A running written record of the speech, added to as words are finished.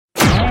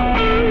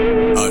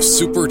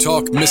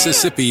SuperTalk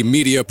Mississippi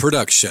media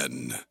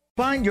production.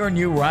 Find your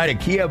new ride at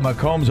Kia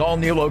Macomb's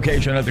all-new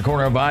location at the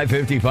corner of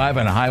I-55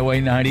 and Highway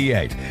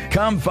 98.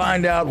 Come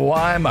find out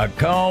why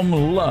Macomb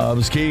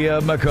loves Kia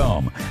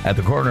Macomb at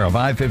the corner of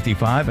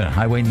I-55 and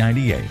Highway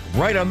 98.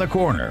 Right on the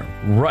corner,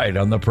 right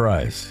on the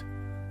price.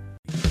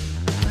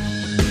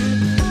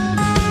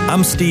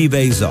 I'm Steve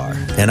Azar,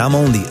 and I'm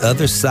on the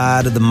other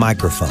side of the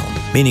microphone,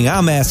 meaning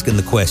I'm asking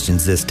the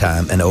questions this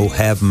time, and oh,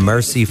 have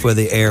mercy for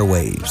the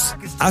airwaves.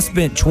 I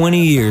spent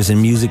 20 years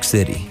in Music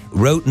City,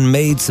 wrote and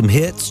made some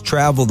hits,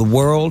 traveled the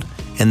world,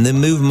 and then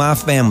moved my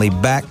family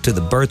back to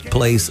the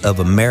birthplace of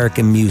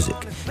American music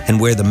and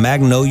where the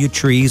magnolia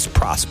trees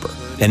prosper.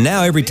 And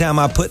now every time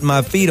I put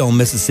my feet on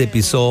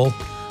Mississippi soil,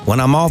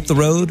 when I'm off the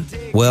road,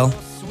 well,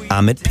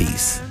 I'm at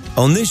peace.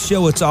 On this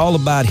show, it's all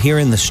about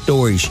hearing the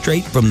stories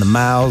straight from the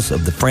mouths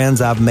of the friends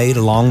I've made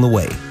along the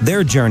way,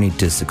 their journey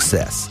to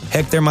success.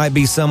 Heck, there might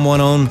be someone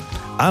on,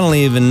 I don't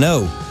even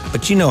know,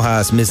 but you know how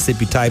us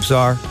Mississippi types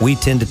are. We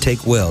tend to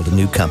take well to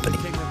new company.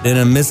 In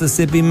a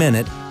Mississippi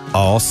Minute,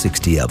 all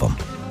 60 of them.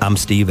 I'm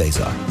Steve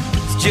Azar.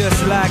 It's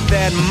just like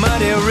that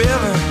muddy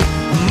river,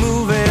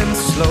 moving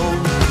slow.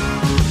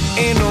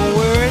 Ain't no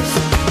worries,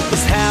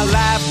 it's how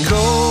life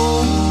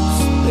goes,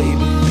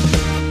 baby.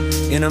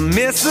 In a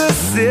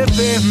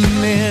Mississippi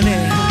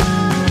Minute.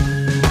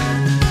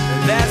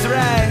 That's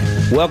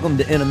right. Welcome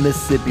to In a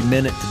Mississippi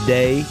Minute.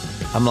 Today,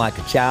 I'm like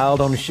a child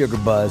on a sugar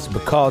buzz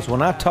because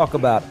when I talk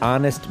about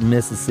honest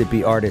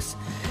Mississippi artists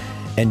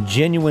and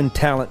genuine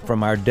talent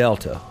from our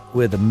Delta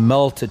with a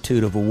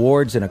multitude of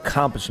awards and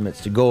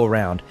accomplishments to go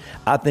around,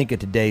 I think of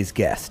today's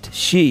guest.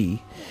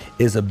 She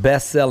is a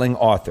best-selling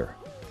author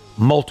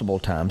multiple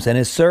times and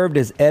has served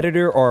as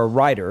editor or a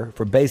writer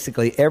for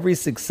basically every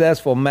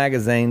successful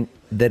magazine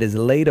that is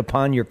laid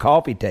upon your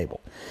coffee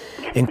table,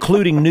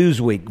 including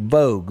Newsweek,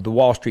 Vogue, The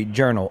Wall Street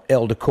Journal,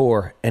 Elle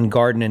Decor, and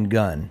Garden and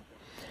Gun.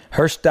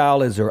 Her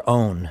style is her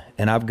own,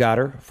 and I've got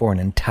her for an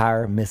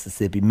entire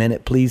Mississippi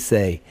Minute. Please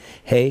say,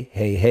 hey,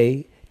 hey,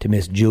 hey, to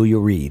Miss Julia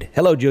Reed.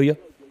 Hello, Julia.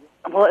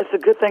 Well, it's a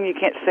good thing you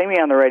can't see me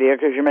on the radio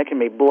because you're making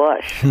me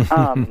blush.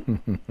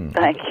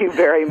 Thank you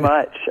very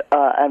much.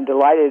 I'm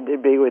delighted to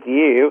be with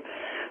you,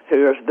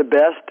 who is the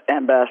best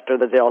ambassador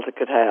the Delta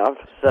could have.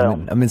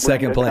 So I'm in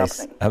second place.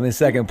 Company. I'm in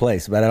second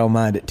place, but I don't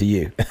mind it to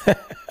you.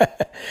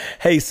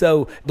 Hey,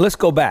 so let's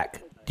go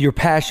back. Your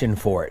passion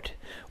for it.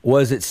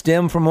 Was it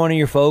stem from one of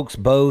your folks,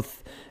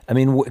 both? I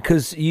mean,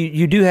 because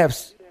you do have...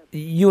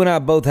 You and I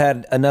both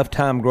had enough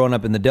time growing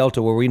up in the Delta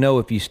where we know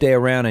if you stay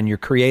around and you're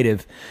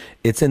creative,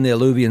 it's in the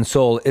alluvian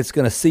soul, it's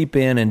going to seep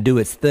in and do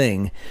its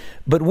thing.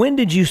 But when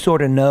did you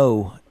sort of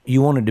know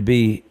you wanted to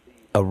be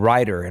a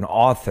writer, an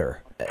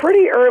author?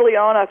 Pretty early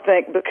on, I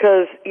think,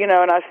 because, and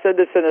I said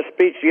this in a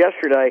speech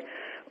yesterday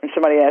when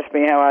somebody asked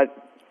me how I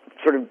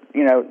sort of,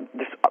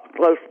 just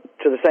close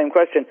to the same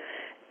question.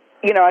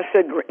 I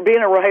said being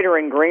a writer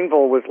in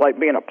Greenville was like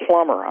being a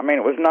plumber. I mean,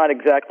 it was not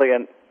exactly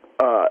an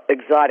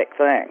exotic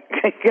thing.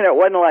 It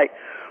wasn't like,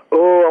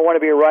 oh, I want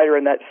to be a writer,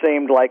 and that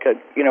seemed like a,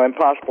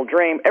 impossible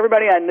dream.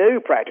 Everybody I knew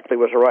practically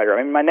was a writer.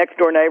 I mean, my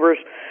next-door neighbors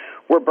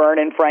were Bern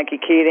and Frankie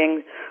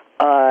Keating,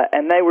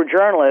 and they were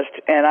journalists,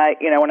 and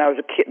when I was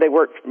a kid,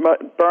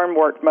 Bern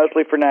worked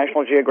mostly for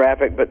National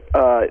Geographic, but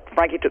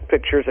Frankie took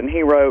pictures, and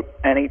he wrote,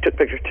 and he took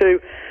pictures too,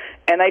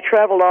 and they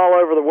traveled all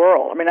over the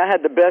world. I mean, I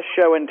had the best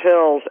show and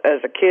tells as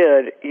a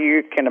kid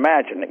you can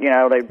imagine.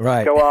 They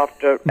go off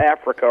to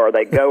Africa, or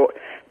they go...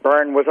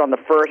 Bern was on the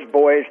first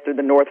voyage through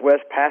the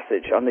Northwest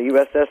Passage on the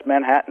USS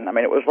Manhattan. I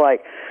mean, it was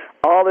like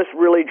all this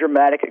really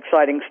dramatic,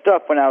 exciting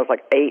stuff when I was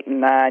like 8 and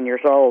 9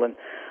 years old. And,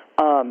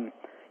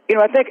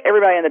 I think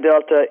everybody in the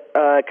Delta,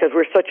 because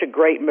we're such a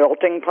great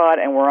melting pot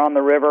and we're on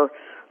the river,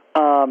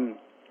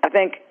 I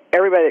think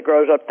everybody that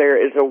grows up there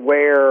is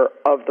aware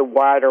of the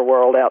wider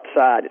world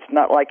outside. It's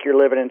not like you're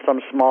living in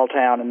some small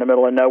town in the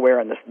middle of nowhere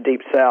in the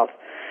deep South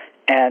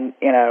and,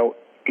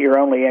 you're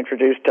only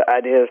introduced to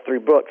ideas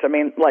through books. I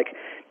mean, like...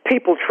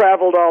 People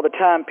traveled all the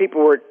time.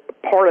 People were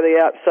part of the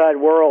outside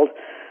world.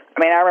 I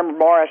mean, I remember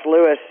Morris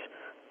Lewis,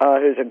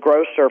 who's a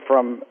grocer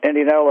from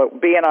Indianola,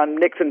 being on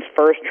Nixon's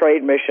first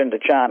trade mission to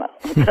China.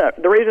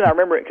 The reason I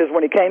remember it because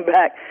when he came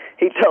back,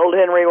 he told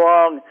Henry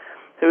Wong,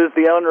 who was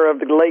the owner of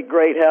the late,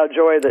 great Hal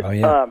Joy,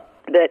 that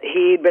that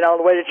he'd been all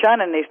the way to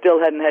China and he still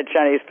hadn't had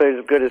Chinese food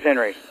as good as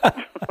Henry's.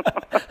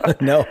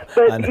 No.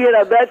 But,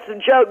 that's the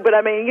joke. But,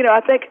 I mean,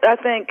 I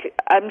think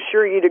I'm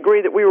sure you'd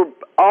agree that we were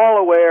all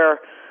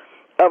aware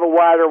of a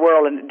wider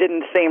world, and it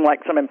didn't seem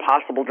like some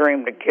impossible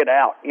dream to get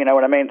out. You know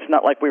what I mean? It's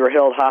not like we were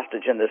held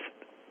hostage in this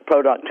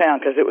podunk town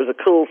because it was a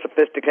cool,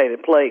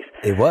 sophisticated place.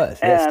 It was.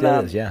 It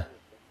still is, yeah.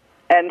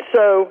 And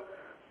so,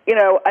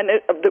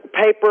 the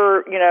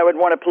paper, had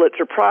won a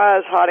Pulitzer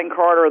Prize. Harding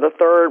Carter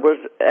III was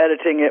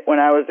editing it when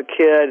I was a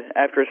kid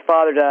after his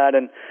father died,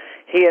 and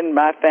he and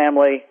my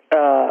family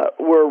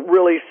were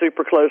really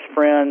super close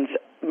friends.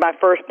 My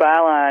first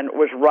byline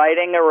was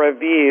writing a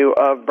review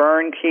of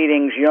Bern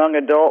Keating's young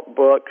adult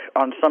book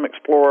on some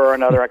explorer or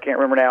another, I can't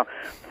remember now,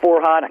 for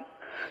Harding.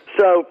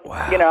 So,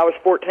 wow. I was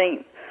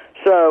 14.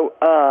 So,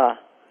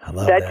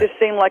 That just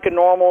seemed like a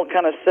normal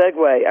kind of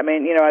segue. I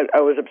mean,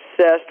 I was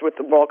obsessed with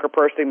the Walker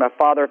Percy. My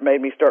father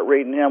made me start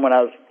reading him when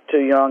I was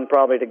too young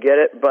probably to get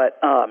it, but,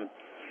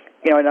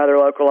 another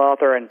local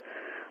author, and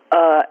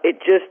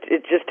it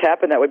just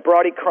happened that way.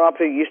 Brody Crump,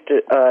 who used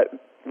to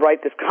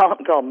write this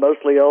column called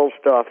Mostly Old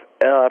Stuff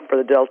for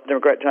the Delta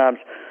Democrat Times,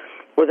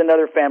 was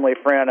another family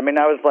friend. I mean,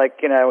 I was like,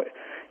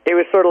 it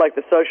was sort of like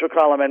the social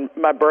column, and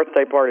my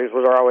birthday parties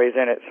was always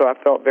in it, so I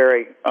felt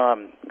very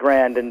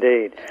grand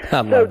indeed.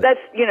 So that's,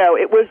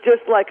 it was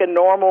just like a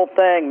normal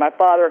thing. My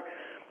father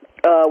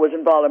was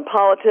involved in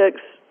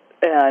politics,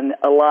 and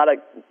a lot of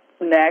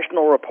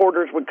national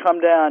reporters would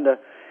come down to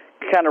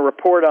kind of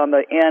report on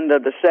the end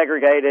of the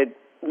segregated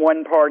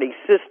one-party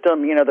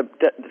system.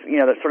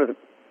 The sort of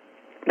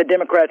the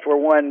Democrats were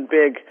one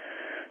big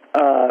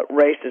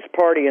racist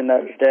party in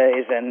those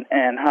days,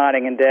 and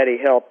Hotting and Daddy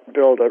helped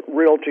build a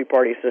real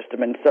two-party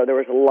system, and so there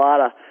was a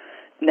lot of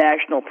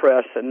national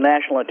press and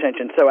national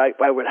attention. So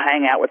I would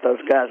hang out with those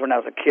guys when I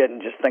was a kid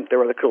and just think they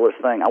were the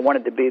coolest thing. I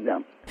wanted to be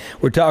them.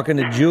 We're talking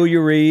to Julia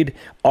Reed,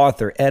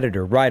 author,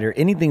 editor, writer,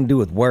 anything to do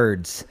with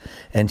words,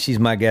 and she's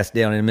my guest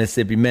down in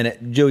Mississippi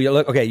Minute. Julia,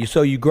 look, okay,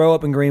 so you grow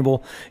up in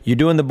Greenville, you're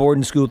doing the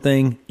boarding school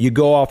thing, you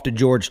go off to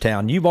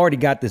Georgetown. You've already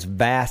got this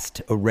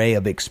vast array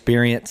of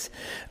experience,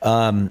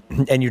 and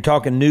you're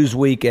talking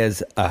Newsweek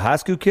as a high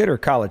school kid or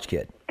college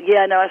kid?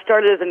 Yeah, no, I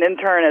started as an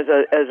intern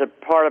as a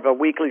part of a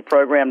weekly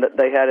program that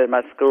they had at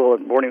my school,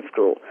 at boarding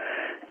school.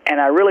 And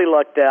I really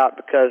lucked out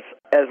because,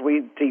 as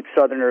we deep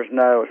Southerners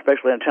know,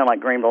 especially in a town like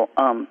Greenville,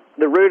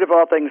 the root of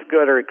all things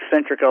good are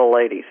eccentric old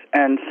ladies.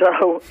 And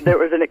so there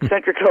was an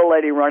eccentric old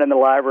lady running the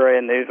library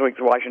in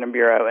Newsweek's Washington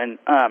Bureau, and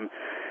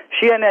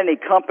she hadn't had any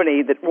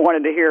company that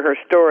wanted to hear her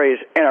stories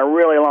in a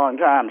really long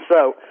time.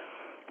 So,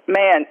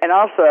 man, and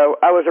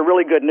also I was a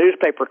really good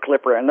newspaper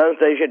clipper. In those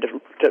days, you had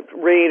to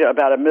read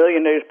about 1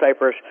 million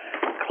newspapers,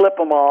 clip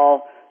them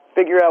all,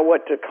 figure out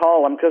what to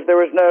call them, because there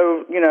was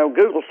no,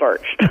 Google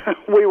search.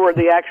 We were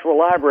the actual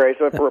library,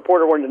 so if a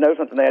reporter wanted to know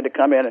something, they had to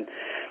come in and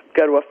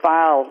go to a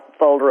file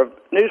folder of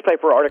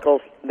newspaper articles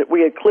that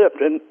we had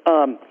clipped, and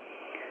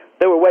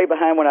they were way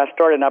behind when I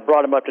started, and I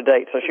brought them up to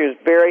date. So she was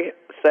very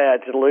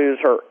sad to lose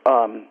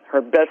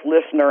her best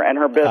listener and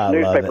her best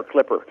newspaper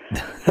clipper.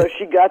 So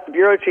she got the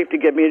bureau chief to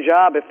give me a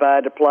job if I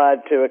had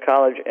applied to a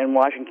college in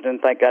Washington.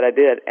 Thank God I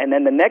did. And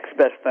then the next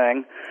best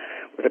thing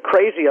was a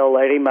crazy old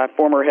lady, my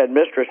former head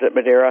mistress at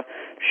Madeira,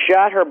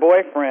 shot her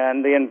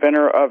boyfriend, the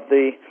inventor of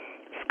the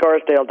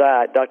Scarsdale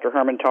diet, Dr.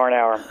 Herman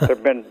Tarnower. There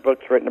have been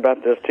books written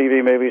about this,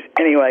 TV movies.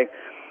 Anyway,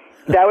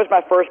 that was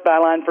my first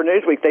byline for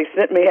Newsweek. They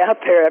sent me out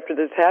there after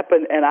this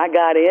happened, and I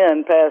got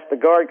in past the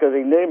guard because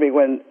he knew me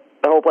when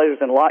the whole place was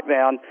in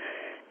lockdown.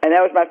 And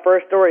that was my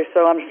first story.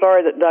 So I'm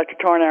sorry that Dr.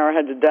 Tarnower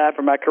had to die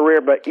for my career,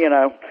 but,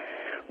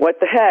 what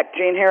the heck?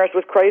 Gene Harris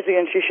was crazy,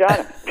 and she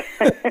shot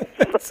him.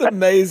 That's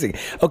amazing.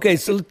 Okay,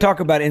 so let's talk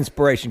about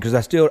inspiration, because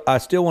I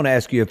still want to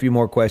ask you a few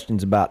more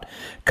questions about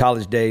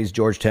college days,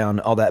 Georgetown,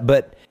 all that.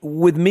 But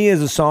with me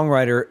as a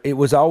songwriter, it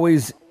was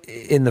always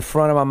in the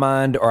front of my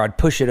mind, or I'd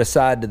push it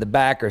aside to the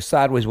back or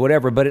sideways,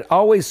 whatever. But it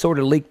always sort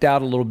of leaked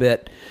out a little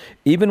bit.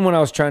 Even when I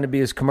was trying to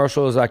be as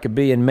commercial as I could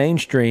be in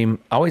mainstream,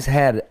 I always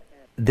had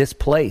this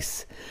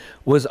place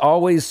was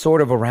always sort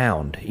of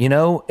around,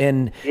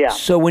 and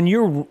so when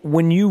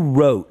you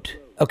wrote,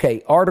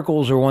 okay,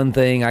 articles are one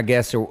thing, I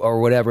guess,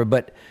 or whatever,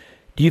 but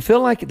do you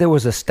feel like there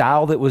was a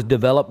style that was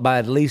developed by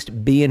at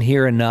least being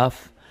here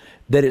enough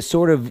that it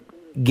sort of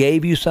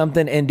gave you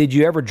something? And did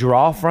you ever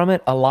draw from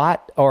it a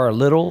lot or a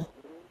little?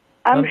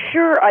 I'm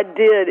sure I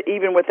did,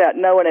 even without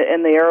knowing it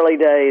in the early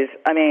days.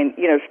 I mean,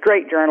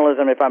 straight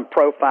journalism, if I'm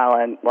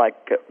profiling like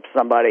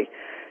somebody,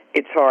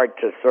 it's hard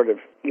to sort of,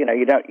 you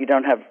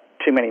don't have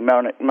too many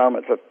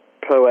moments of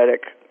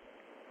poetic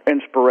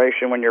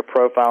inspiration when you're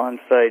profiling,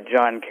 say,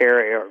 John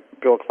Kerry or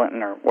Bill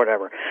Clinton or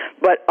whatever.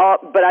 But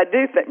I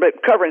do think,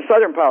 but covering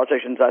Southern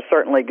politicians, I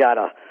certainly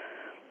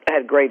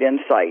had great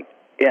insight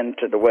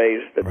into the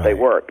ways that they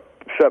work.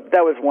 So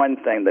that was one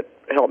thing that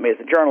helped me as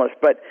a journalist.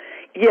 But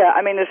yeah,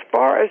 I mean, as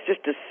far as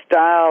just a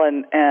style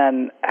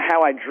and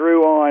how I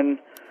drew on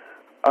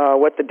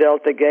what the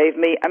Delta gave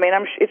me, I mean,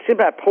 it's in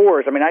my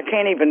pores. I mean, I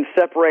can't even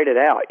separate it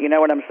out. You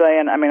know what I'm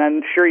saying? I mean,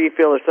 I'm sure you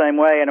feel the same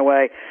way in a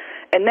way.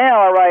 And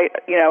now I write,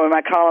 in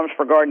my columns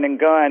for Garden and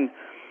Gun,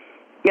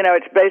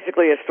 it's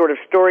basically a sort of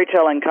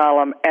storytelling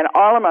column, and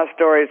all of my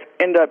stories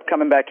end up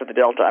coming back to the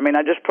Delta. I mean,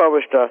 I just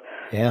published a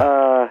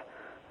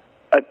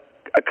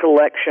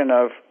collection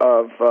of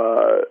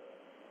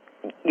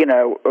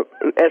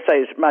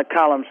essays, my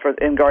columns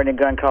in Garden and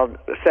Gun called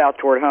South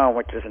Toward Home,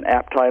 which is an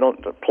apt title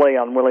to play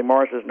on Willie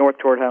Morris's North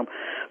Toward Home.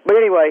 But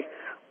anyway,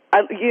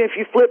 if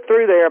you flip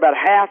through there, about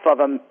half of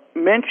them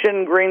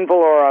mention Greenville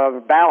or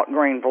about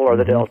Greenville or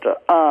the Delta.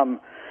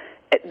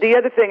 The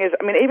other thing is,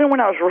 I mean, even when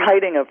I was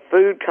writing a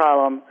food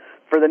column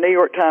for the New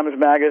York Times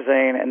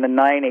Magazine in the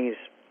 90s,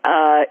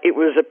 it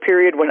was a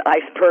period when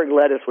iceberg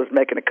lettuce was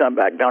making a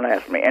comeback. Don't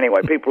ask me.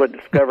 Anyway, people had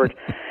discovered,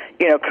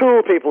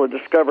 cool people had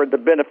discovered the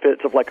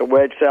benefits of like a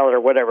wedge salad or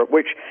whatever,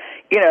 which,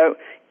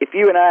 if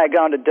you and I had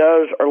gone to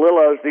Doe's or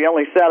Lillo's, the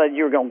only salad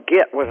you were going to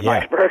get was an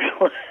iceberg.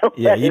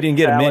 Yeah, you didn't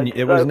get a menu.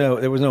 There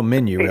was no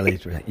menu really.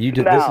 You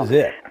did. This is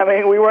it. I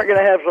mean, we weren't going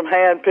to have some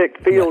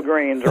hand-picked field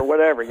greens or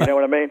whatever. You know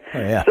what I mean?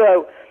 Yeah.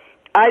 So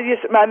I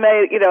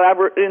made,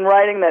 in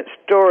writing that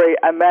story,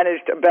 I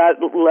managed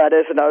about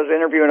lettuce, and I was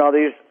interviewing all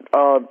these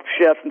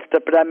chefs and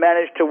stuff, but I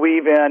managed to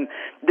weave in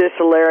this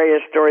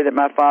hilarious story that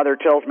my father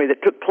tells me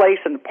that took place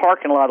in the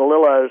parking lot of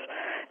Lillo's.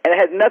 And it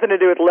had nothing to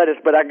do with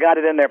lettuce, but I got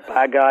it in there,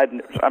 by God,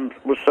 and I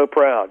was so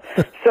proud.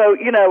 So,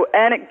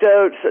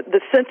 anecdotes,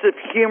 the sense of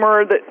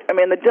humor, the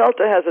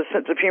Delta has a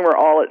sense of humor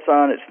all its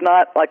own. It's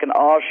not like an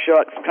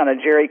aw-shucks kind of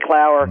Jerry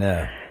Clower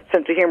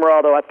sense of humor,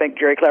 although I think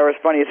Jerry Clower is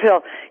funny as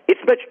hell. It's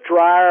much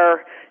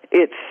drier.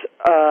 It's,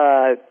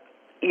 I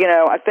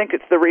think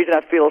it's the reason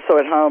I feel so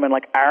at home in,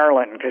 like,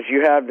 Ireland, because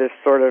you have this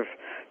sort of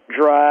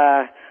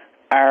dry,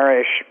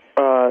 Irish,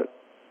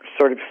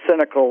 sort of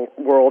cynical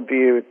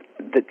worldview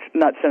that's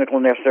not cynical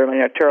necessarily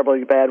in a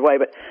terribly bad way,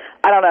 but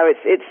I don't know.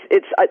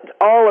 It's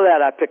all of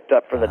that I picked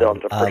up from the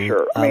Delta for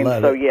sure. I mean,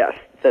 so yes,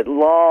 that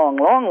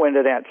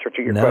long-winded answer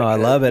to your question. No, I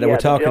love it. Yeah, we're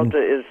talking. The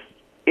Delta is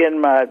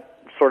in my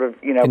sort of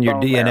in your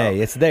DNA. Marrow.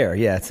 It's there.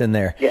 Yeah, it's in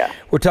there. Yeah.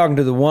 We're talking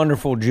to the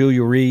wonderful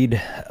Julia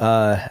Reed.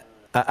 I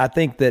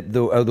think that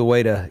the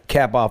way to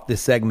cap off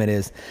this segment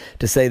is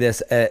to say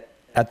this.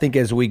 I think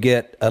as we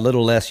get a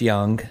little less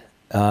young.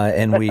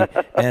 And we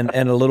and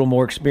a little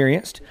more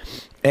experienced,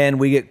 and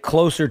we get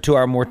closer to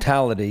our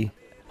mortality,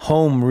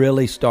 home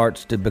really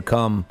starts to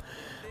become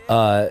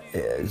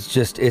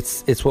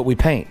it's what we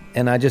paint,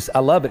 and I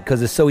love it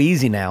because it's so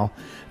easy now,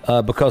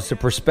 because the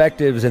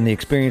perspectives and the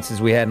experiences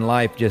we had in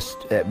life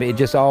it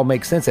just all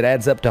makes sense. It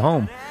adds up to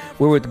home.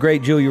 We're with the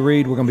great Julia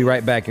Reed. We're going to be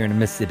right back here in a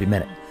Mississippi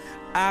Minute.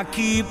 I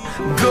keep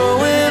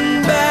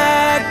going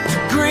back to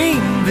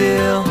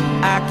Greenville.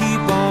 I keep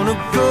on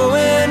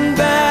going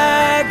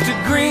back to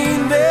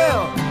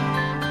Greenville.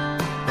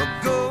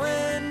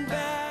 Going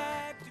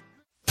back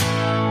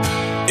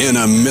to... In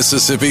a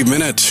Mississippi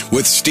Minute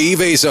with Steve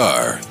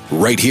Azar,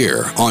 right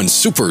here on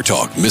Super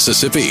Talk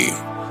Mississippi.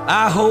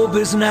 I hope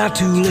it's not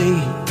too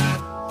late.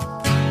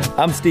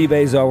 I'm Steve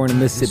Azar. We're in a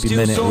Mississippi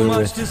Minute. We're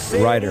with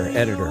writer,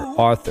 editor,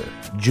 author,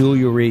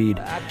 Julia Reed.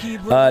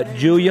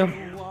 Julia,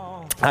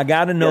 I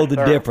got to know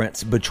the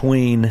difference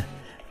between,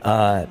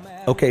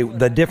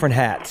 the different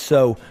hats.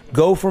 So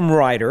go from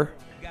writer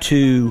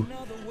to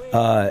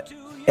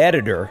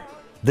editor,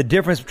 the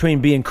difference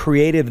between being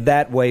creative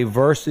that way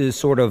versus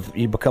sort of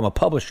you become a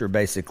publisher,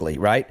 basically,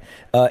 right?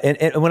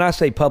 And when I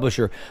say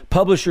publisher,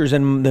 publishers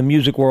in the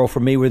music world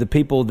for me were the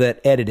people that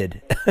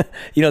edited.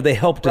 They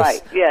helped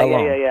us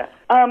along. Yeah.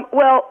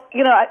 Well,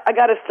 I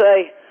got to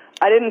say,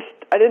 I didn't,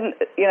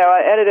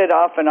 I edited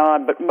off and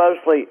on, but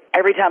mostly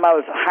every time I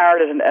was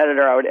hired as an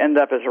editor, I would end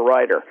up as a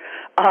writer.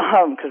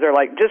 Because they're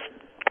like, just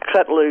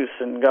cut loose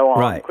and go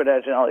on, quit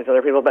editing all these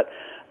other people. But,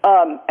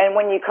 and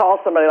when you call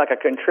somebody like a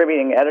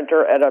contributing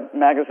editor at a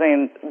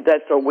magazine,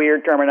 that's a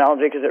weird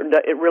terminology because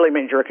it really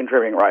means you're a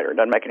contributing writer. It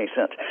doesn't make any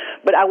sense.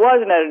 But I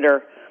was an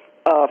editor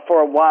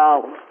for a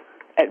while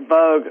at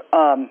Vogue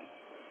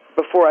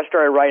before I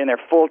started writing there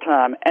full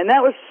time. And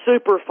that was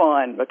super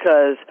fun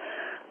because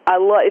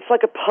it's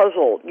like a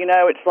puzzle,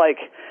 it's like,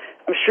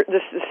 I'm sure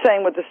this is the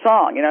same with the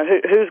song,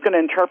 who's going to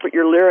interpret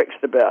your lyrics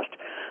the best?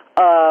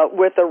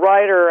 With a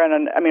writer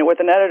with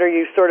an editor,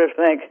 you sort of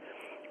think,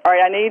 all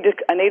right, I need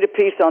a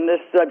piece on this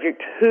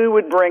subject. Who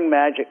would bring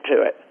magic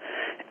to it?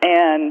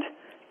 And,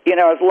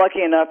 I was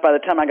lucky enough by the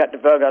time I got to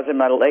Vogue, I was in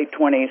my late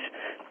 20s,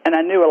 and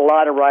I knew a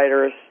lot of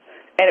writers,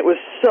 and it was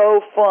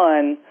so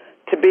fun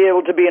to be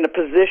able to be in a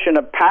position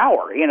of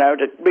power,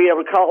 to be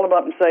able to call them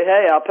up and say,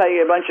 hey, I'll pay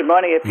you a bunch of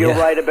money if you'll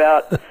write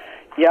about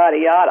yada,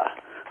 yada.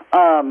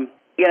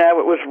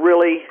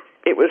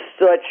 It was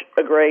such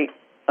a great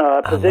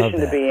position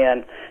to be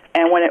in.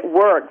 And when it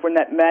worked, when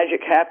that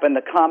magic happened,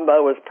 the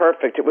combo was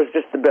perfect. It was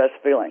just the best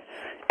feeling.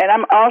 And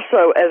I'm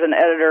also, as an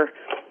editor,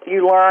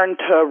 you learn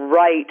to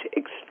write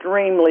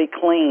extremely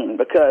clean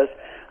because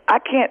I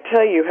can't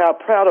tell you how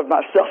proud of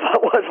myself I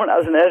was when I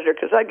was an editor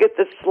because I get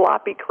this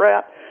sloppy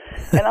crap.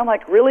 And I'm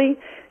like, really?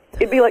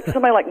 It'd be like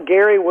somebody like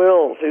Gary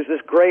Wills, who's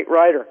this great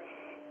writer.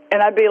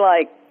 And I'd be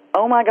like,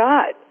 oh, my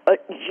God,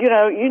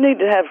 you need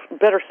to have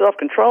better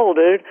self-control,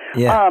 dude.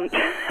 Yeah.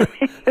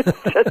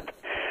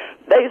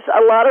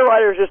 A lot of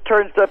writers just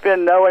turn stuff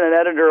in knowing an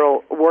editor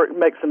will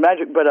make some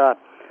magic. But,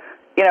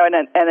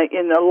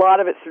 and a lot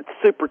of it's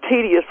super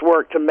tedious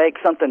work to make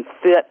something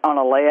fit on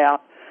a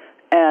layout.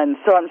 And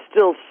so I'm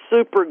still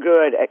super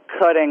good at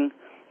cutting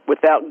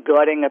without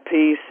gutting a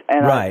piece,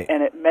 and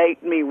and it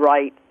made me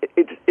write.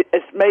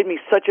 It's made me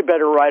such a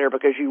better writer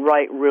because you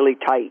write really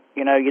tight.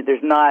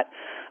 There's not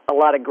a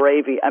lot of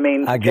gravy. I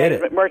mean, I get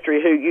James it.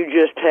 McMurtry, who you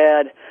just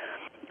had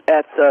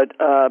at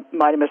the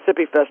Mighty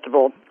Mississippi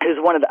Festival, is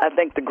one of I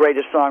think the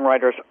greatest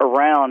songwriters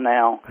around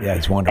now. Yeah,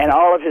 he's wonderful. And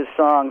all of his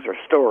songs are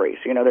stories.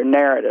 They're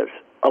narratives.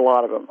 A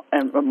lot of them,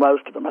 and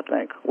most of them, I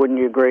think. Wouldn't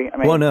you agree? I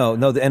mean, well, no.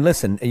 And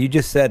listen, you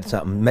just said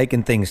something,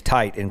 making things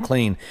tight and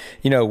clean.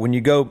 When you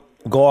go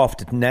off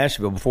to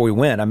Nashville before we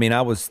went, I mean,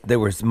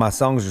 my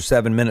songs are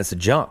 7 minutes of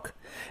junk.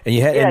 And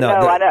you had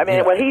I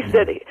mean, when he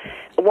said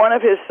one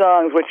of his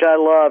songs, which I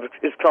love,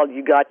 is called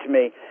 "You Got to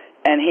Me,"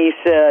 and he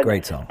said,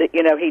 great song. That,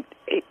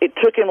 it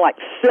took him like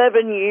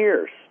 7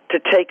 years to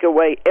take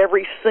away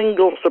every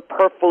single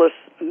superfluous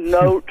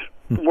note,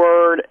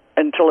 word,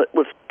 until it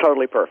was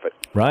totally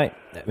perfect. Right.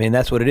 I mean,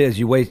 that's what it is.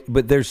 You waste,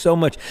 but there's so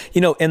much,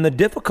 and the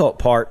difficult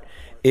part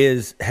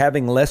is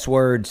having less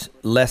words,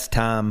 less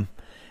time,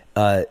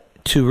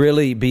 to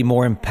really be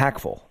more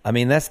impactful. I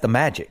mean, that's the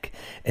magic.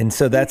 And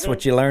so that's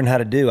what you learn how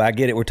to do. I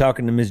get it. We're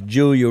talking to Miss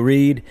Julia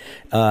Reed.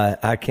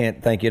 I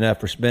can't thank you enough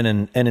for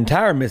spending an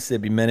entire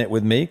Mississippi Minute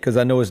with me, because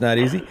I know it's not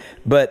easy.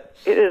 But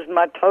it is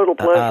my total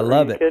pleasure. I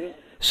love it. Kidding?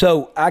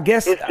 So I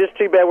guess it's just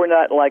too bad we're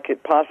not like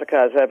at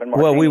Pasacaz having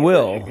martinis. Well, we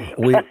will.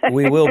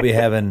 we will be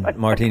having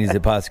martinis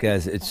at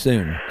Pasacaz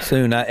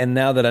soon. And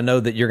now that I know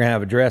that you're going to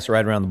have a dress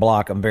right around the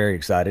block, I'm very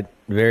excited.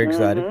 Very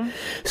excited.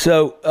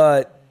 So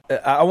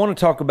I want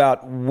to talk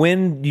about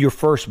when your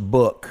first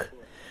book.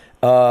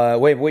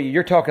 Wait,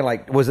 you're talking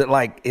like? Was it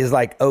like?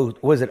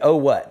 Was it? Oh,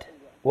 what?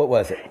 What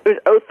was it?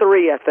 It was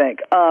 03, I think.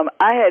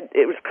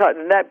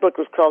 That book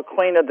was called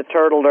Queen of the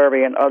Turtle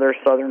Derby and Other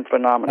Southern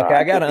Phenomena. Okay,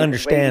 I got to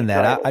understand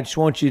that. I just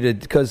want you to,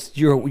 because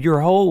your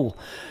whole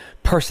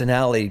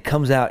personality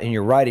comes out in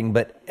your writing.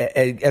 But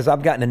as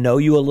I've gotten to know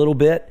you a little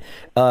bit,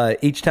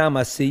 each time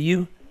I see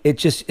you,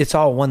 it's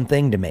all one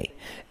thing to me,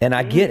 and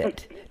I get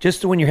it.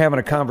 Just when you're having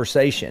a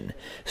conversation.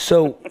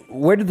 So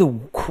where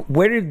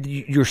did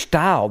your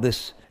style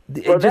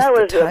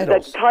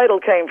that title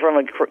came from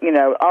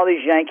all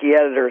these Yankee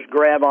editors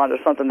grab onto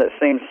something that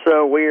seems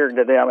so weird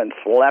to them and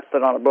slapped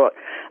it on a book.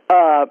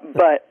 My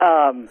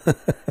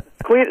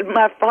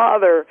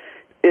father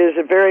is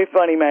a very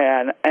funny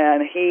man,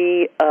 and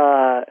he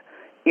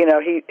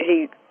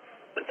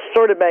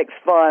sort of makes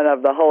fun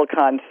of the whole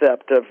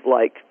concept of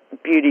like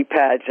beauty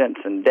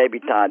pageants and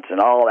debutantes and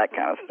all that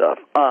kind of stuff.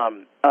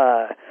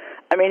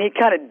 I mean, he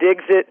kind of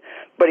digs it,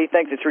 but he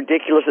thinks it's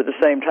ridiculous at the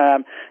same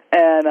time.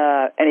 And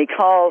he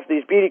calls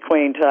these beauty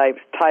queen types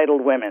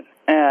titled women.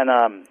 And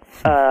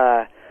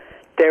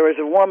there was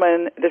a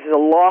woman, this is a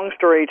long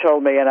story he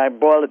told me, and I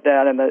boiled it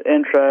down in the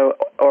intro,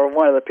 or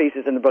one of the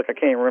pieces in the book, I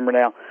can't even remember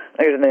now. I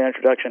think it was in the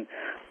introduction.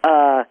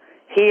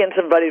 He and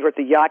some buddies were at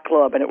the yacht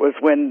club, and it was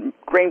when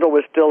Greenville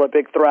was still a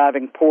big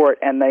thriving port,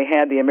 and they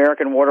had the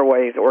American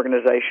Waterways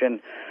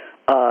Organization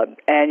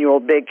annual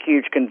big,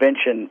 huge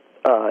convention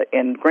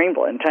in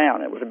Greenville, in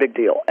town. It was a big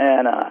deal.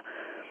 And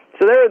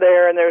so they were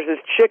there, and there's this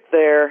chick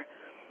there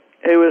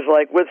who was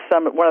like with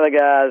one of the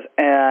guys,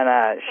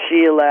 and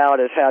she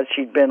allowed as how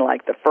she'd been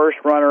like the first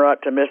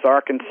runner-up to Miss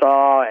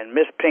Arkansas and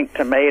Miss Pink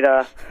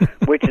Tomato,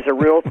 which is a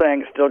real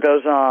thing, still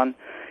goes on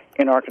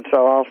in Arkansas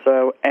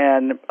also,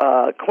 and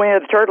Queen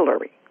of the Turtle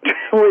Derby,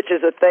 which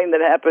is a thing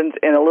that happens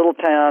in a little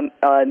town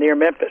near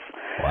Memphis.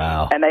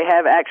 Wow. And they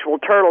have actual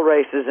turtle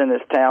races in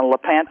this town,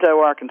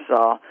 Lepanto,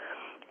 Arkansas.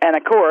 And,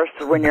 of course,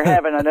 when you're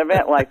having an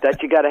event like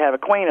that, you got to have a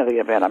queen of the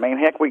event. I mean,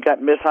 heck, we got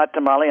Miss Hot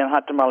Tamale and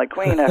Hot Tamale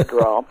Queen,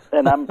 after all,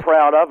 and I'm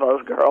proud of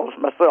those girls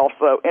myself.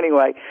 So,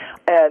 anyway,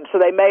 and so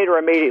they made her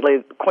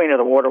immediately Queen of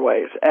the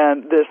Waterways.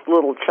 And this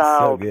little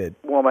child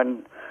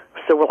woman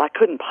said, well, I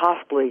couldn't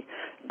possibly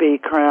be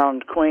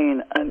crowned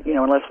queen,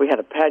 unless we had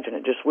a pageant.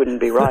 It just wouldn't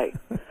be right.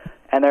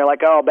 And they're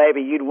like, oh,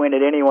 baby, you'd win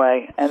it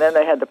anyway. And then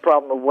they had the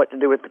problem of what to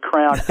do with the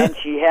crown, and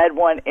she had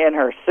one in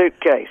her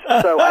suitcase.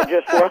 So I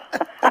just...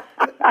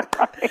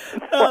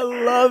 I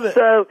love it.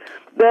 So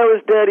that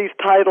was Daddy's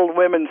titled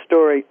women's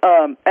story.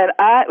 And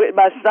at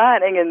my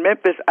signing in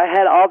Memphis, I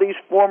had all these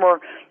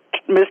former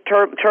Miss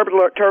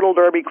Turtle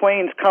Derby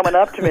queens coming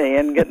up to me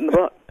and getting the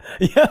book.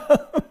 Yeah.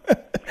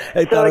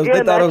 They thought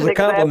it was a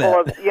compliment.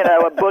 Of,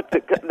 a book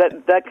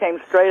that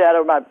came straight out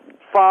of my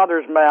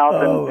father's mouth,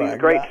 and these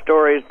great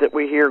stories that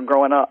we hear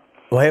growing up.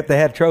 Well, if they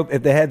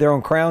had their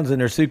own crowns in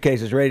their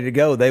suitcases ready to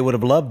go, they would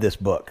have loved this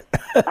book.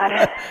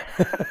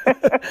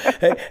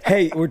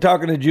 Hey, we're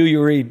talking to Julia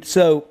Reed.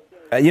 So,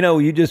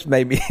 you just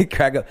made me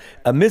crack up.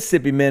 A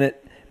Mississippi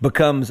Minute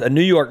becomes a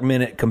New York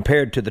Minute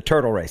compared to the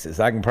turtle races.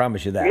 I can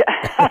promise you that.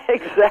 Yeah,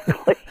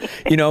 exactly.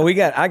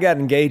 I got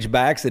engaged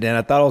by accident.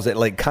 I thought I was at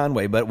Lake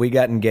Conway, but we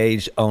got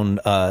engaged on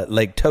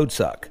Lake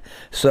Toadsuck.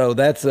 So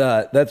that's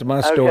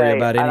my story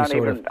about any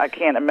sort of. I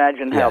can't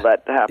imagine how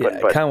that happened. Yeah,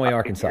 but Conway,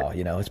 Arkansas.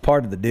 It's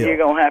part of the deal. You're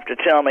gonna have to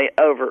tell me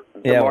over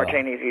the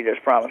martinis you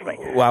just promised me.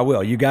 Well, I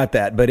will. You got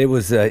that, but it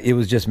was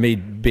just me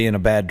being a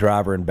bad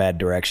driver in bad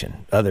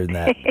direction. Other than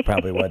that,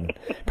 probably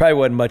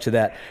wasn't much of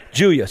that.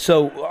 Julia.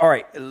 So all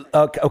right.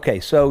 Okay.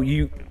 So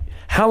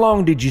how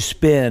long did you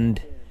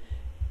spend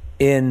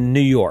in New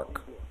York?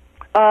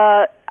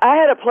 I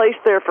had a place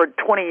there for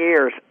 20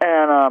 years,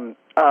 and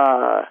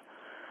I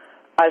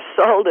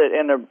sold it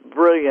in a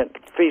brilliant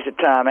piece of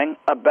timing.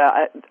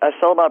 I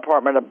sold my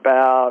apartment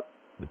about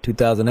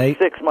 2008?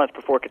 6 months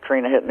before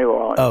Katrina hit New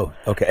Orleans. Oh,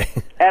 okay.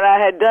 And I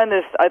had done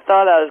this, I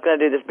thought I was going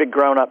to do this big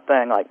grown-up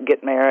thing, like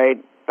get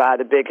married, buy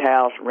the big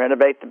house,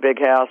 renovate the big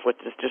house, which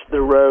is just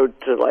the road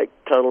to like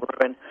total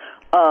ruin.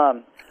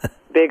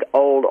 Big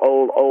old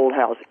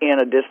house in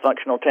a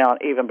dysfunctional town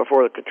even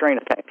before the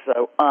Katrina came.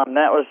 So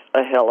that was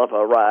a hell of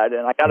a ride,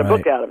 and I got a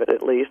book out of it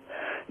at least.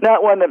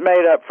 Not one that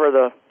made up for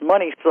the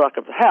money suck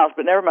of the house,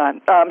 but never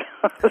mind.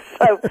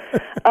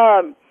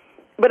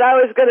 But I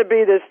was going to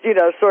be this,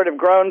 sort of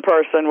grown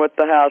person with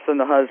the house and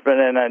the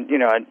husband, and I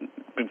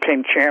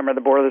became chairman of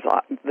the board of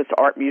this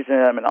art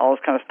museum and all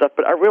this kind of stuff.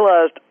 But I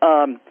realized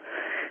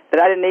that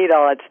I didn't need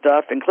all that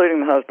stuff, including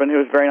the husband, who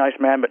was a very nice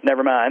man, but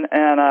never mind.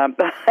 And I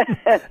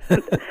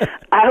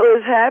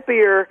was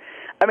happier.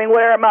 I mean,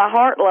 where my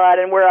heart lied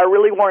and where I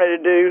really wanted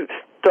to do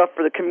stuff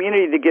for the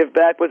community to give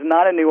back was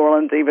not in New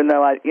Orleans, even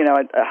though I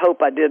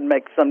hope I did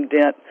make some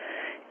dent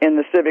in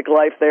the civic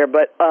life there.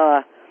 But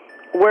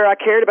where I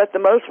cared about the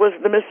most was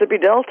the Mississippi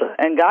Delta,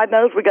 and God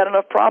knows we got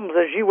enough problems,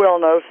 as you well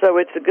know. So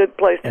it's a good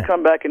place to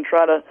come back and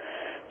try to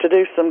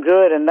do some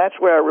good, and that's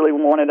where I really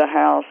wanted a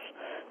house,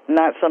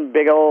 not some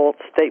big old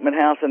statement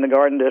house in the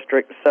Garden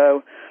District.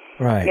 So,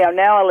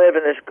 now I live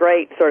in this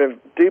great sort of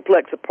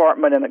duplex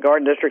apartment in the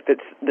Garden District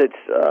that's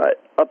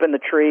up in the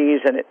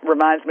trees, and it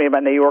reminds me of my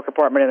New York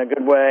apartment in a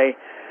good way.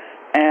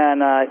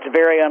 And it's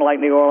very unlike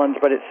New Orleans,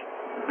 but it's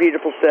a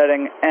beautiful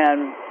setting.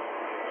 And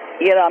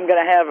I'm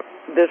going to have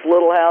this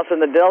little house in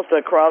the Delta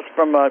across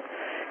from a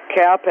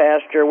cow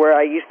pasture where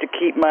I used to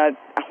keep my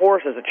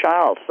horse as a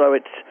child. So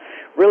it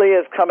really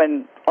is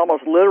coming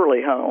almost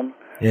literally home.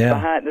 Yeah.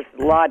 Behind this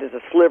lot is a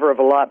sliver of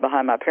a lot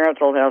behind my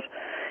parents' old house.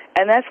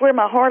 And that's where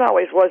my heart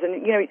always was.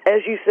 And,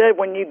 as you said,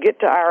 when you get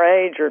to our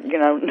age, or,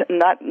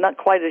 not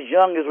quite as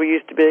young as we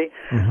used to be,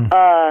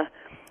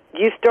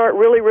 you start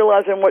really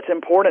realizing what's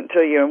important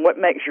to you and what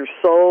makes your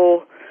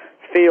soul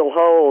feel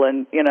whole.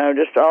 And,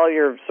 just all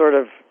your sort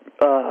of,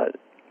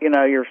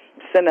 your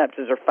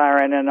synapses are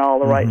firing in all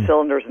the right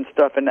cylinders and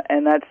stuff.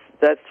 And that's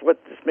what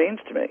this means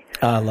to me.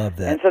 I love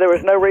that. And so there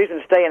was no reason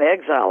to stay in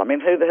exile. I mean,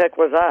 who the heck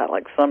was I?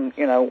 Like some,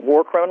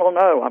 war criminal?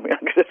 No. I mean,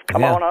 just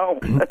come on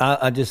home.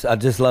 I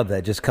just love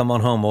that. Just come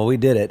on home. Well, we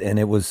did it, and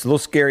it was a little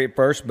scary at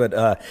first, but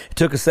it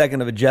took a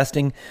second of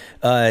adjusting.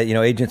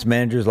 Agents,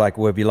 managers like,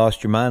 well, have you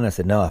lost your mind? I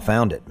said, no, I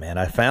found it, man.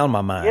 I found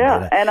my mind.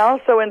 Yeah, and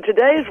also in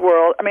today's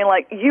world, I mean,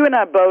 like you and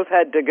I both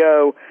had to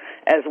go,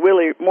 as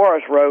Willie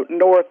Morris wrote,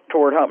 north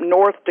toward home,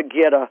 north to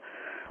get a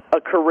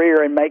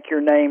career and make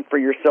your name for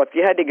yourself.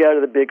 You had to go to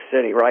the big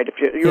city, right? If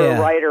you're a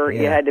writer,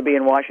 you had to be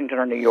in Washington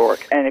or New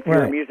York, and if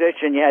you're a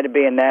musician, you had to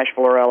be in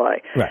Nashville or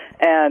L.A. Right.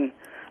 And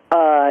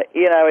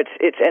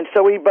it's and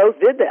so we both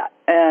did that.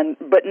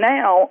 But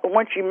now,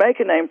 once you make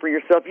a name for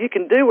yourself, you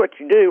can do what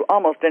you do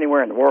almost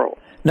anywhere in the world.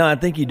 No, I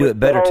think you do it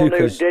better too,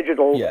 because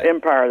digital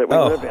empire that we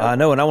live in. I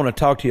know, and I want to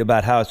talk to you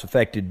about how it's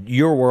affected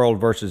your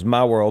world versus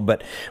my world.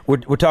 But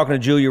we're talking to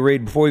Julia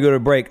Reed. Before we go to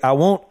break, I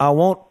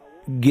won't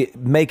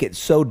make it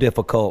so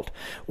difficult.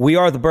 We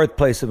are the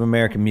birthplace of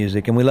American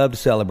music, and we love to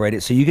celebrate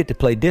it. So you get to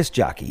play disc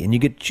jockey, and you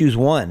get to choose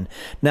one.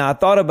 Now, I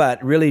thought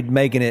about really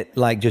making it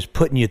like just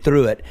putting you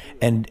through it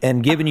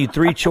and giving you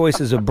three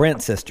choices of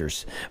Brent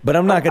sisters. But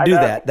I'm not going to do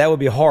that. That would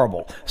be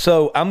horrible.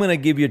 So I'm going to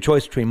give you a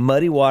choice between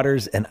Muddy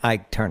Waters and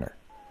Ike Turner.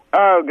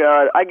 Oh,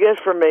 God. I guess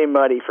for me,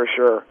 Muddy for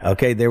sure.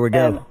 Okay, there we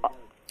go.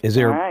 Is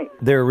there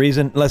a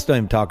reason? Let's don't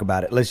even talk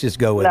about it. Let's just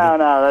go with it. No,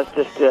 that's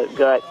just it.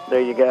 Gut.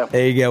 There you go.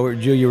 There you go. We're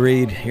Julia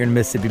Reed here in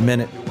Mississippi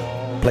Minute.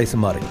 Play some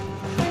Muddy. You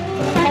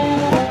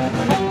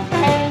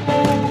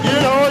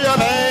know your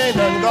man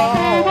done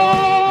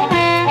gone.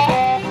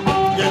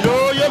 You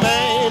know your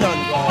man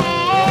done gone.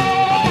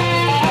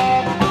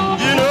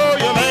 You know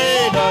your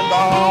man done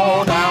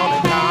gone down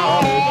in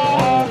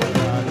town.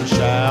 Down in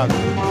Charlotte.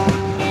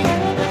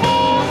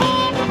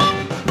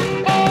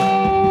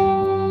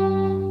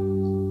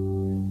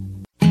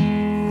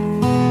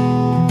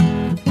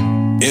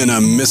 In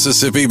a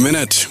Mississippi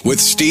Minute with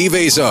Steve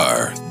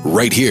Azar,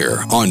 right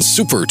here on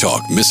Super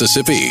Talk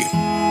Mississippi.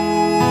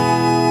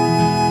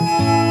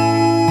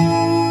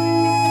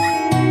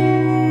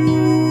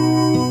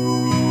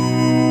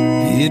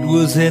 It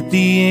was at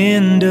the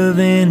end of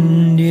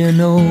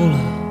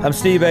Indianola. I'm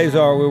Steve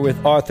Azar. We're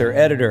with author,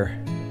 editor.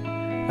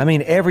 I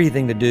mean,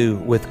 everything to do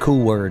with cool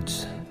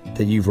words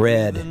that you've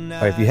read,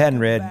 or if you hadn't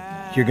read,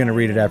 you're going to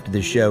read it after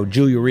this show.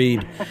 Julia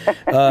Reed.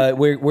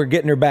 We're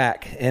getting her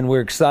back, and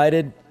we're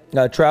excited.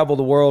 Traveled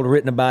the world,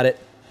 written about it,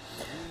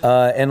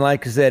 and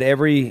like I said,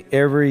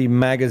 every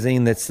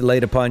magazine that's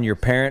laid upon your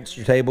parents'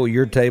 table,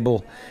 your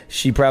table,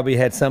 she probably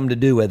had something to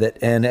do with it,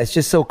 and it's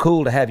just so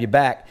cool to have you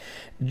back,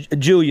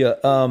 Julia.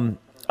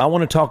 I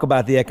want to talk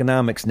about the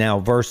economics now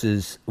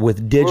versus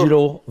with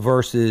digital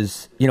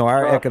versus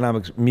our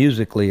economics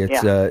musically.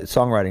 It's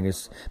songwriting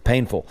is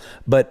painful,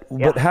 but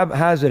how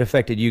has it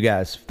affected you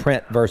guys?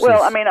 Print versus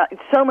I mean,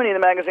 so many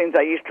of the magazines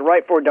I used to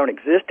write for don't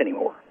exist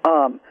anymore.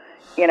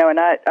 And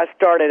I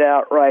started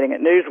out writing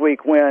at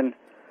Newsweek when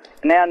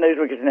now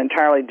Newsweek is an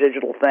entirely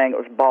digital thing. It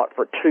was bought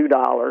for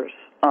 $2.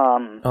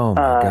 Oh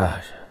my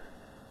gosh!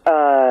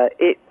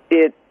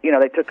 They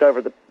took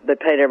over they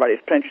paid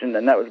everybody's pension,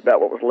 and that was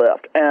about what was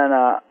left. And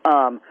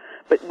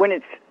but when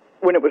it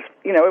was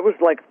it was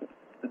like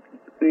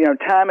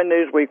Time and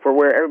Newsweek were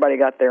where everybody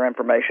got their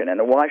information, and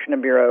the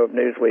Washington Bureau of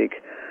Newsweek,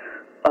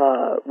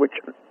 which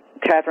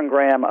Katharine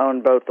Graham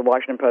owned both the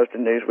Washington Post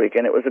and Newsweek,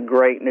 and it was a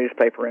great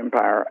newspaper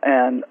empire.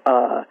 And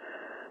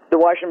the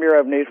Washington Bureau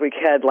of Newsweek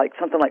had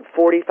something like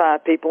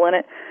 45 people in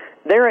it.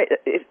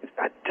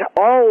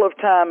 All of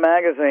Time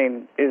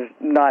magazine is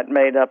not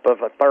made up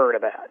of a third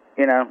of that.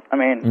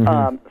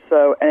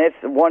 So, and it's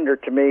a wonder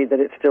to me that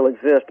it still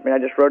exists. I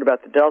just wrote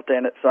about the Delta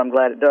in it, so I'm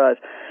glad it does.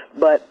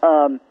 But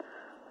I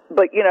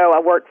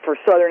worked for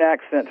Southern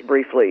Accents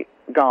briefly.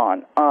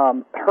 Gone.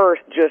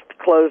 Hearst just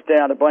closed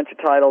down a bunch of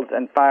titles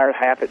and fired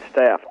half its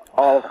staff.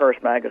 All of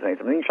Hearst magazines.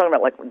 You're talking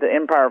about the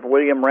empire of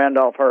William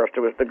Randolph Hearst,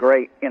 who was the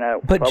great,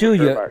 But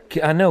Julia,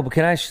 I know, but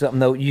can I ask you something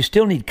though? You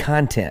still need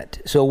content.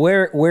 So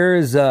where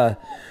is where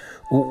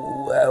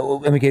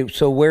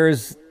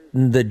is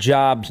the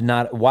jobs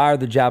not? Why are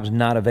the jobs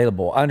not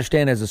available? I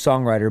understand as a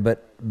songwriter,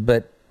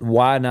 but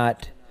why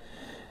not?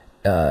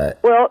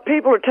 Well,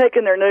 people are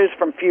taking their news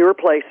from fewer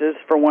places,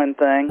 for one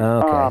thing.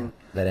 Okay.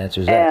 That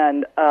answers that.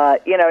 And,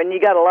 and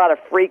you got a lot of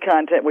free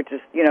content, which is,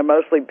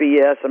 mostly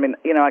BS.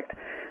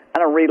 I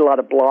don't read a lot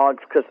of blogs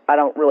because I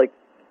don't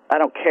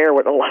care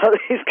what a lot of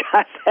these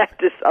guys have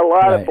to. A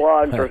lot of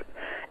blogs are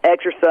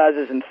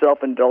exercises in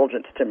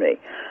self-indulgence to me.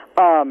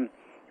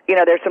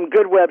 There's some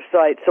good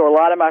websites, so a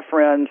lot of my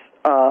friends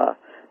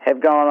have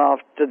gone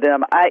off to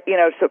them.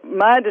 So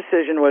my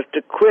decision was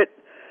to quit.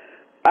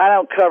 I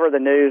don't cover the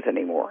news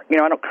anymore.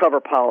 I don't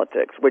cover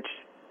politics, which,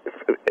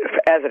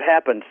 as it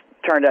happens,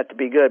 turned out to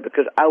be good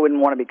because I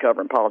wouldn't want to be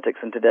covering politics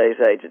in today's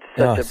age. It's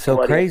such a so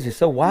crazy,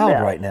 so wild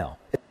right now.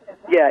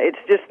 Yeah, it's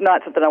just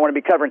not something I want to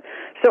be covering.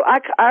 So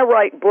I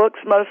write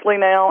books mostly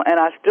now, and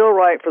I still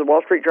write for the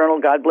Wall Street Journal.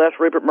 God bless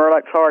Rupert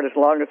Murdoch's heart. As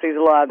long as he's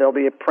alive, there'll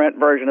be a print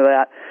version of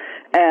that.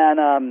 And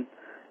I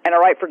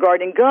write for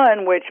Guardian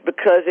Gun, which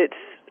because it's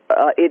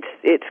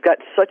got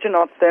such an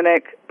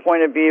authentic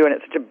point of view, and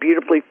it's such a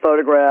beautifully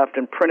photographed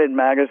and printed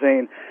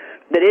magazine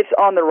that it's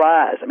on the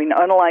rise.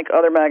 Unlike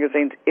other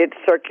magazines, its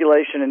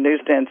circulation and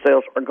newsstand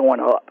sales are going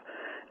up.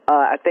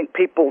 I think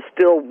people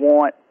still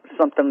want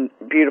something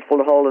beautiful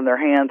to hold in their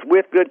hands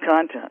with good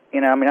content.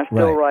 I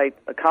still write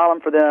a column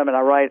for them, and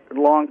I write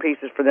long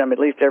pieces for them at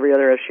least every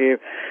other issue,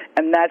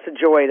 and that's a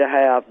joy to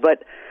have.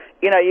 But,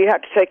 you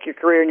have to take your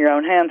career in your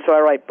own hands, so I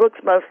write books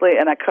mostly,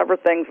 and I cover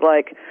things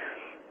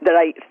that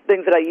I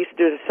used to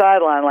do as a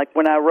sideline, like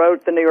when I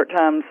wrote the New York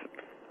Times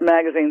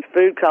Magazine's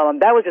food column.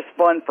 That was just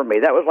fun for me.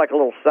 That was like a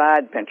little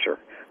side pincher.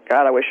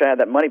 God, I wish I had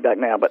that money back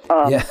now. But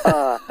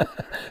so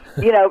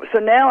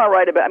now I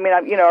write about.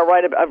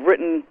 I've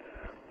written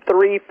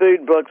 3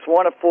 food books,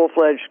 one a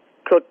full-fledged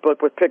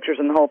cookbook with pictures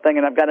and the whole thing,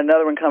 and I've got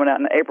another one coming out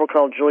in April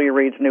called Julia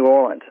Reed's New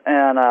Orleans.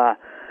 And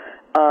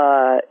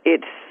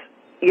it's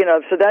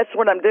so that's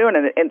what I'm doing,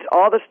 and it's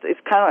all this. It's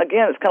kind of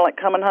like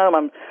coming home.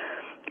 I'm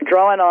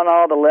drawing on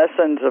all the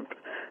lessons of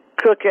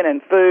cooking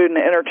and food and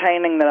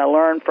entertaining that I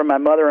learned from my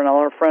mother and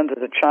all her friends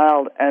as a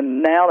child,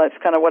 and now that's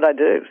kind of what I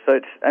do. So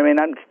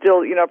I'm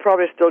still,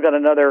 probably still got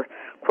another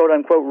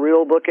quote-unquote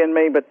real book in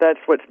me, but that's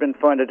what's been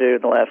fun to do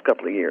in the last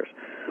couple of years.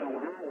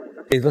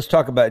 Hey, let's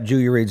talk about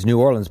Julia Reed's New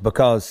Orleans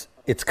because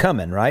it's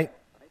coming, right?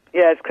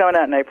 Yeah, it's coming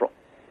out in April.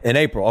 In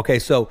April. Okay,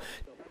 so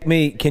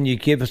can you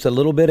give us a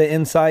little bit of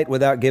insight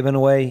without giving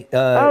away?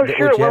 Sure. Well,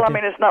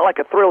 it's not like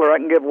a thriller. I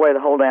can give away the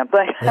whole damn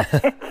thing.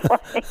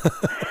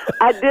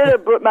 I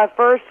did my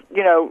first,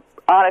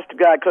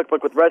 honest-to-God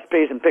cookbook with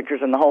recipes and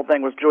pictures, and the whole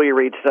thing was Julia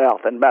Reed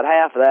South, and about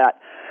half of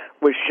that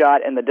was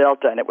shot in the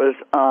Delta, and it was,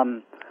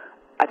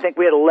 I think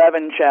we had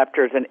 11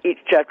 chapters, and each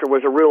chapter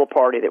was a real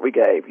party that we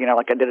gave.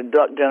 I did a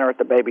duck dinner at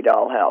the Baby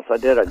Doll House. I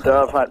did a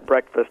dove hunt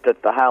breakfast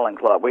at the Highland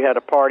Club. We had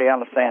a party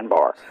on the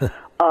sandbar.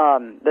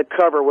 The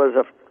cover was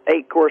a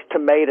 8-course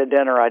tomato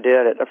dinner I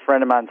did at a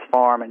friend of mine's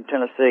farm in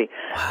Tennessee.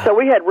 Wow. So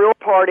we had real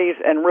parties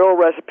and real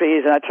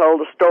recipes, and I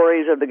told the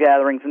stories of the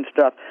gatherings and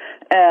stuff.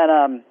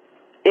 And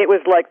it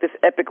was like this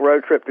epic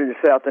road trip through the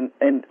South and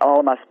all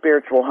of my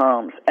spiritual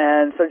homes.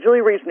 And so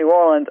Julia Reed's New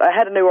Orleans, I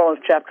had a New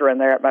Orleans chapter in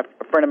there at a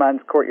friend of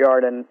mine's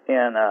courtyard in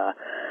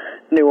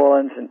New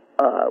Orleans, and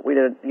we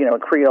did a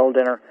Creole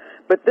dinner.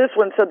 But this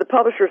one, so the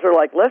publishers are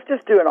like, let's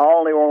just do an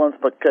all New Orleans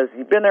book because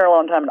you've been there a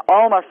long time, and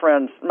all my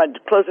friends, my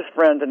closest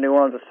friends in New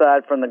Orleans,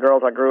 aside from the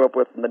girls I grew up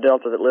with in the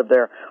Delta that live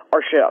there,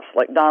 are chefs.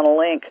 Like Donald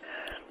Link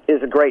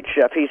is a great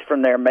chef. He's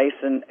from there.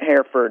 Mason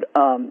Hereford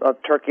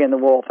of Turkey and the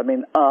Wolf.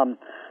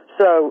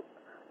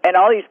 And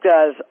all these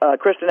guys,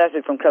 Kristen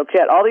Essig from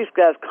Coquette, all these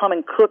guys come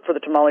and cook for the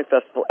Tamale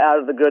Festival out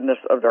of the goodness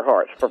of their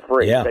hearts for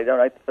free. Yeah. They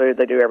donate the food,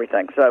 they do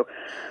everything. So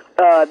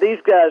these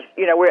guys,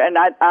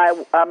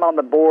 I'm on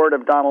the board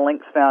of Donald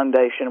Link's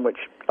Foundation, which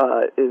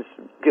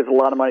gives a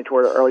lot of money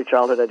toward early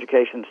childhood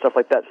education and stuff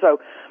like that. So,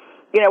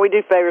 we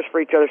do favors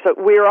for each other. So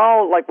we're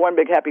all like one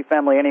big happy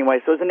family anyway.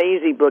 So it's an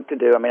easy book to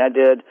do. I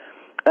did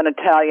an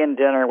Italian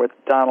dinner with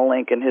Donald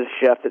Link and his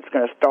chef that's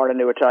going to start a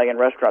new Italian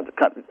restaurant that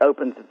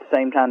opens at the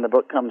same time the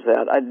book comes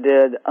out. I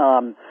did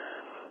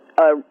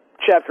a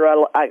chapter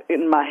I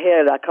in my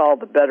head I called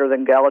the Better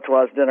Than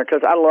Galatoire's dinner,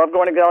 because I love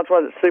going to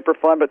Galatoire's. It's super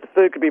fun, but the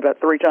food could be about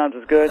 3 times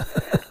as good.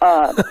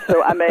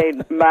 So I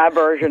made my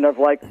version of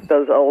like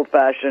those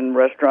old-fashioned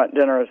restaurant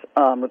dinners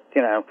with,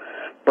 you know,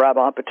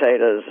 Brabant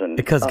potatoes. And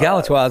because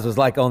Galatoire's was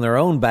like on their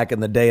own back in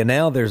the day, and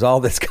now there's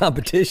all this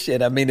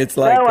competition. I mean, it's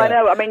like... No, I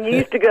know. I mean, you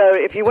used to go,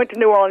 if you went to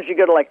New Orleans, you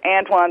go to like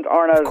Antoine's,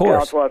 Arnaud's,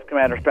 Galatoire's,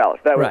 Commander's Palace.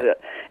 That was it.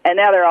 And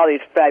now there are all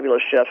these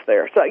fabulous chefs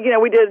there. So, you know,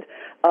 we did...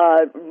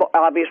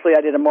 obviously,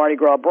 I did a Mardi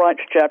Gras brunch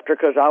chapter,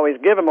 because I always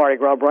give a Mardi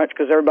Gras brunch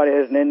because everybody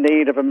is in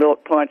need of a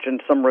milk punch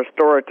and some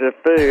restorative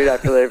food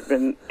after they've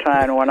been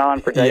tying one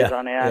on for days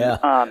on end.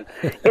 Yeah.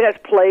 It has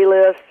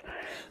playlists.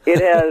 It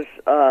has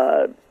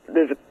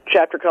there's a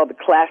chapter called The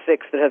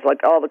Classics that has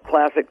like all the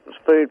classic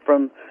food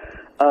from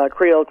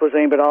Creole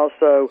cuisine, but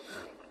also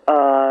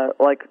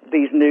like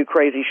these new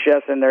crazy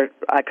chefs and their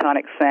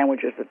iconic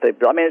sandwiches that they've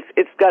built. I mean,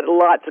 it's got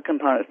lots of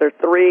components. There's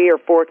 3 or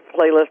 4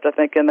 playlists, I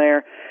think, in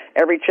there.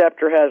 Every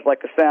chapter has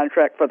like a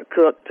soundtrack for the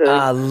cook, too.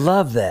 I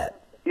love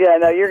that. Yeah,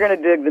 no, you're going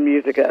to dig the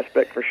music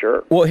aspect for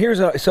sure. Well,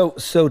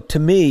 so to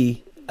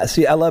me,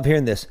 see, I love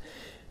hearing this.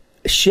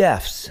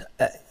 Chefs,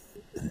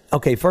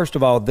 okay, first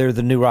of all, they're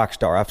the new rock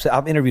star.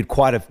 I've interviewed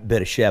quite a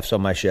bit of chefs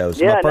on my shows.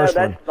 Yeah, my first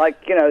that's like,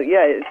 you know,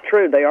 yeah, it's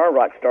true. They are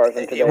rock stars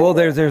in today's Well, world.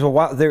 there's a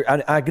while there.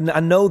 I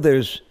know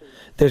there's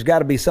got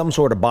to be some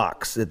sort of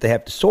box that they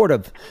have to sort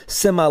of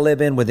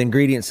semi-live in with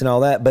ingredients and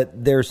all that.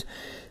 But there's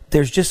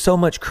just so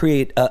much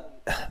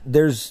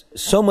there's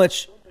so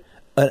much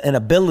an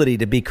ability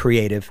to be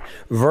creative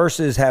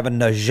versus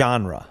having a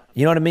genre.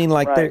 You know what I mean?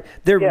 Like they're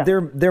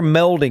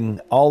melding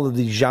all of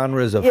these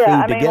genres of food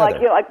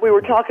together. Like we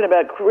were talking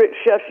about,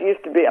 chefs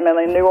used to be. I mean,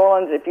 in New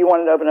Orleans, if you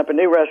wanted to open up a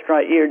new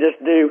restaurant, you would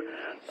just do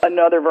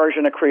another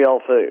version of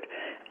Creole food.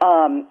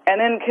 And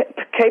then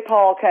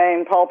Paul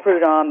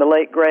Prudhomme, the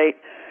late great,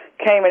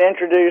 came and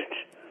introduced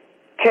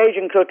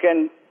Cajun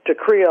cooking to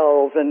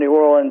Creoles in New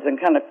Orleans and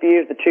kind of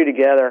fused the two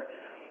together.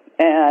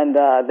 And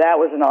that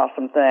was an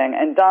awesome thing.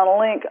 And Donald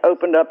Link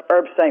opened up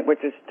Herb Saint,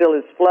 which is still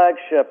his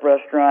flagship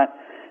restaurant,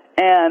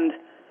 and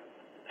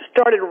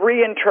started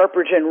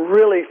reinterpreting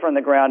really from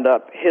the ground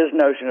up his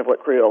notion of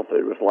what Creole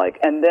food was like.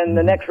 And then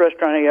the next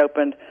restaurant he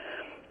opened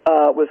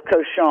was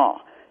Cochon,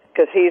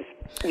 because he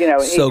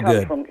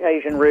comes from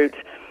Cajun roots.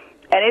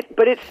 And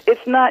but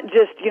it's not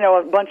just, you know,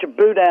 a bunch of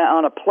boudin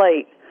on a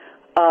plate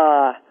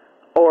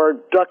or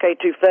duck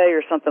étouffée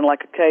or something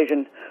like a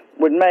Cajun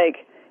would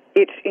make.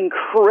 It's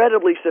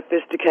incredibly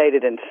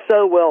sophisticated and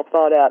so well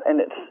thought out,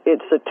 and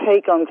it's a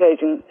take on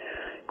Cajun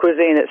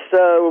cuisine that's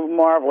so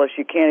marvelous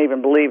you can't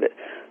even believe it.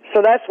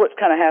 So that's what's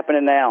kind of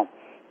happening now.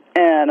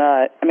 And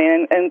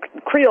and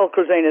Creole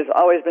cuisine has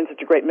always been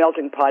such a great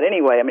melting pot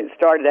anyway. I mean, it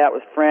started out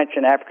with French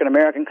and African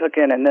American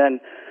cooking, and then,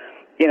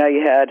 you know,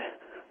 you had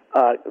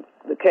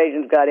the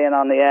Cajuns got in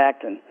on the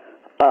act, and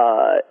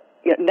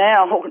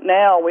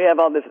now we have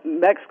all this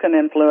Mexican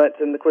influence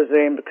in the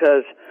cuisine,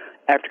 because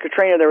after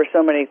Katrina, there were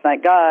so many,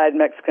 thank God,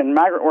 Mexican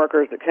migrant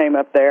workers that came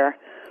up there.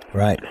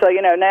 Right. So,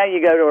 you know, now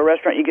you go to a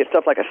restaurant, you get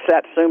stuff like a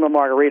Satsuma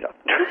margarita,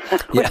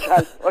 which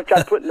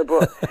I put in the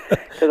book,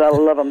 because I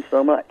love them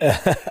so much.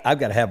 I've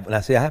got to have, I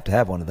have to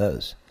have one of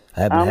those. I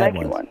haven't I'll had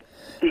make you one.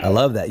 I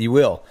love that. You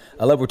will.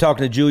 We're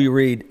talking to Julia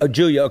Reed. Oh,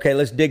 Julia, okay,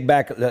 let's dig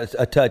back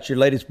a touch. Your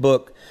latest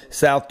book,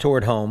 South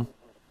Toward Home.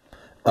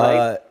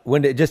 Right.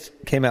 When it just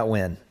came out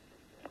when?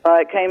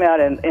 It came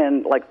out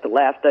in like the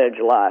last day of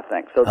July, I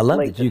think. So I love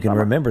that you can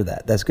remember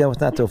that. That's good.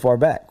 It's not so far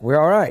back. We're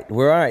all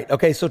right.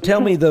 Okay, so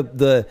tell me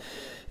the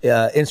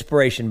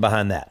inspiration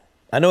behind that.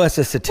 I know that's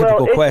just a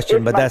typical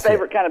question, but that's my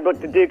favorite kind of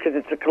book to do, because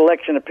it's a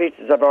collection of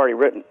pieces I've already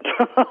written.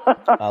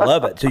 I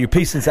love it. So you're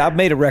piecing. I've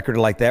made a record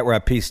like that where I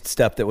pieced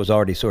stuff that was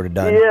already sort of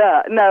done.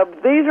 Yeah. No,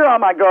 these are all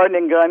my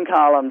gardening gun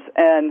columns,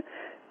 and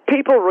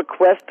people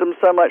request them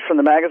so much from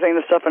the magazine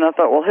and stuff, and I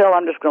thought, well, hell,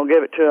 I'm just going to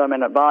give it to them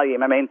in a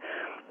volume. I mean,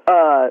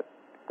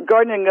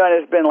 Gardening Gun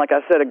has been, like I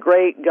said, a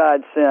great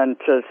godsend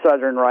to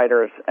Southern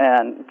writers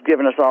and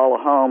given us all a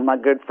home. My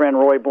good friend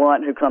Roy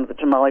Blunt, who comes to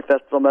Tamale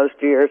Festival most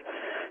years,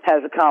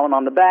 has a column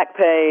on the back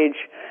page,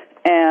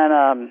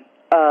 and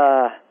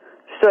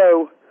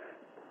so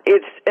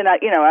it's, and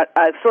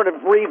I sort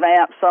of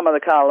revamped some of the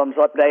columns,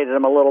 updated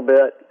them a little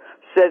bit,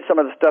 said some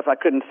of the stuff I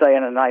couldn't say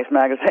in a nice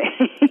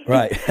magazine.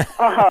 Right.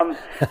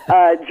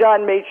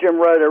 John Meacham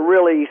wrote a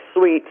really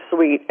sweet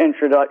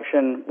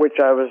introduction, which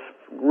I was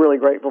really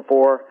grateful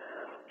for.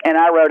 And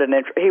I wrote an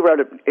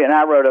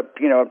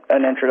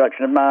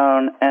introduction of my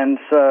own, and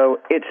so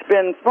it's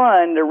been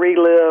fun to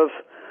relive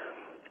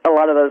a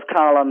lot of those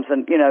columns,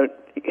 and you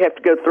have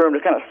to go through them to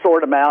kind of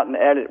sort them out and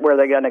edit where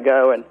they're going to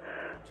go, and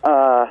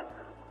to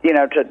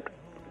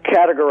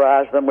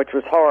categorize them, which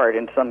was hard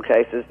in some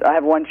cases. I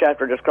have one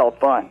chapter just called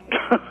Fun,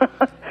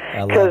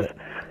 I love it.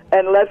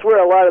 And that's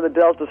where a lot of the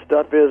Delta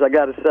stuff is, I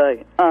got to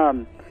say.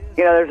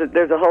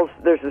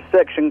 There's a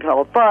section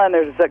called Fun.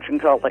 There's a section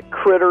called like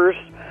Critters.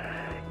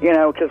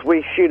 Because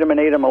we shoot them and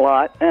eat them a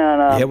lot.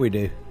 And yeah, we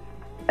do.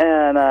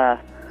 And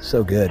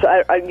So good. So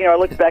I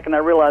looked back and I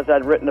realized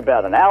I'd written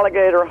about an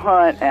alligator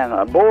hunt and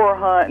a boar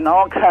hunt and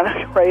all kind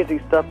of crazy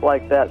stuff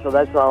like that. So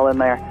that's all in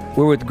there.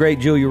 We're with the great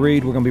Julia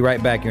Reed. We're going to be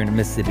right back here in the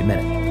Mississippi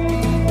Minute.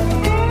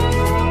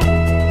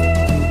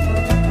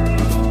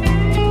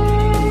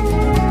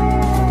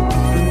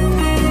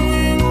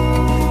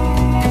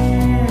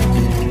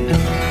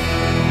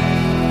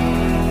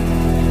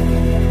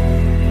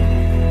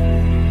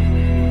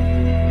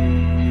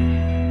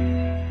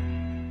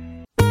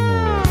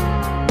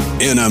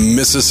 In a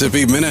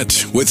Mississippi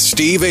Minute with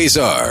Steve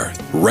Azar,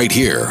 right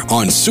here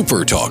on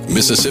Super Talk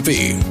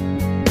Mississippi.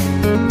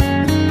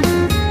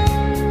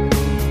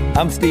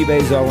 I'm Steve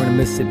Azar. We're in a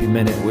Mississippi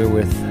Minute. We're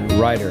with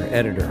writer,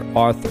 editor,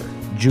 author,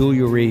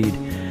 Julia Reed.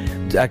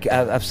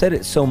 I've said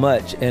it so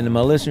much, and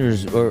my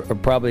listeners are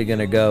probably going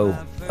to go,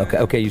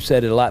 okay, you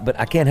said it a lot, but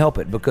I can't help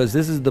it because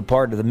this is the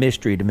part of the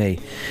mystery to me.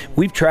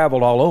 We've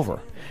traveled all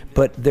over,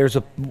 but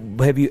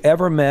have you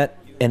ever met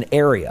an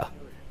area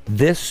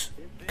this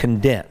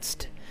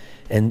condensed?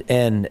 And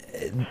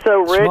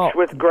so rich small,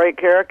 with great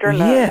character?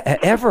 No. Yeah,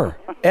 ever.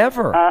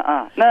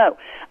 No.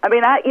 I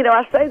mean,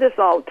 I say this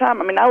all the time.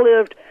 I mean, I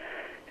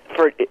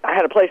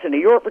had a place in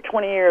New York for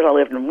 20 years. I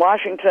lived in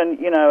Washington,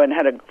 and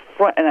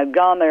had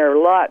gone there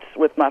lots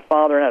with my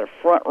father and had a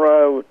front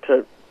row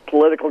to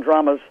political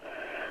dramas,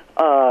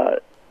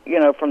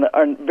 from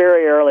a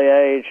very early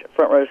age,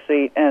 front row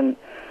seat. And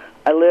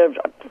I lived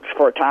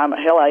for a time.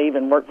 Hell, I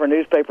even worked for a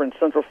newspaper in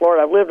Central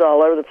Florida. I've lived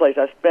all over the place.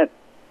 I spent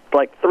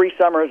like 3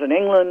 summers in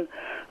England.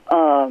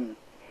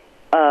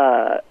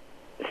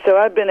 So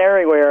I've been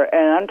everywhere,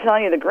 and I'm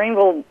telling you, the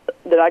Greenville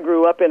that I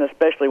grew up in,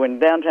 especially when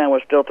downtown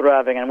was still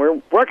thriving, and we're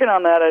working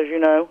on that, as you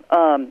know,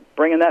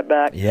 bringing that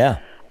back. Yeah.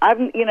 I've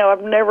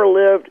never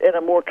lived in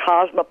a more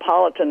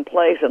cosmopolitan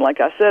place, and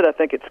like I said, I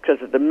think it's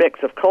because of the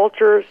mix of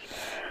cultures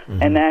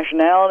and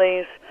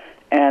nationalities,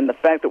 and the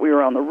fact that we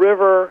were on the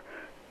river,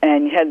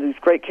 and you had these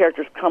great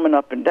characters coming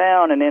up and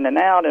down and in and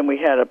out, and we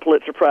had a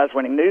Pulitzer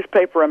Prize-winning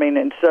newspaper. I mean,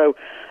 and so,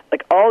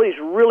 like, all these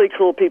really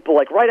cool people,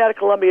 like right out of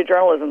Columbia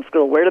Journalism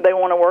School, where did they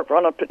want to work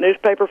on a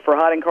newspaper? For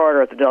Harding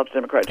Carter at the Delta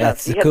Democrat.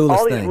 That's the you had coolest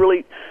all these thing.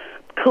 really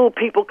cool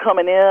people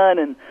coming in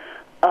and,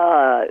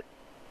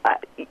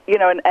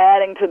 and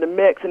adding to the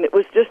mix, and it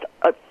was just,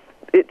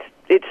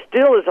 it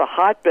still is a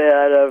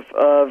hotbed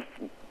of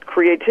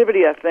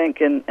creativity, I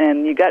think,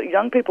 and you got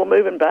young people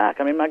moving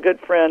back. I mean, my good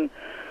friend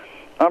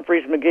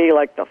Humphreys McGee,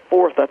 like the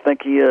fourth, I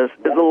think he is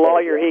a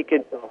lawyer. He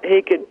could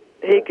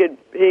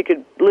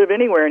live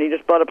anywhere, and he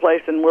just bought a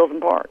place in Wilson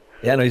Park.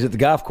 Yeah, no, he's at the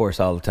golf course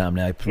all the time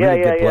now. He's a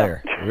really good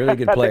player. Really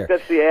good player. I think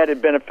that's the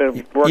added benefit of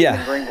working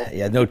in Greenville.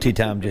 Yeah, no tea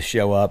time, just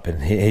show up,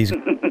 and he's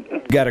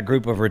got a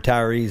group of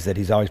retirees that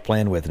he's always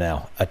playing with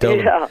now. I told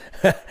him.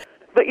 But,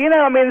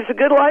 it's a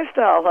good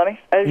lifestyle, honey.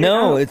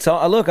 It's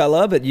all. Look, I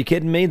love it. You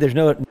kidding me? There's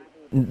no...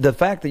 The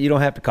fact that you don't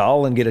have to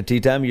call and get a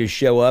tea time, you just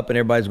show up and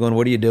everybody's going,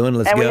 what are you doing?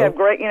 Let's go. And we have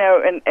great,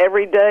 and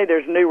every day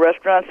there's new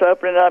restaurants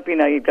opening up.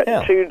 You've got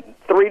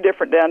 2-3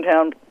 different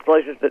downtown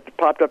places that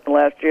popped up in the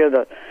last year.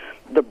 The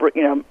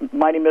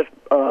Mighty Miss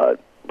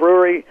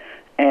Brewery,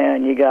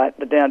 and you got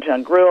the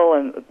Downtown Grill,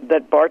 and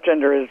that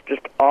bartender is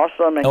just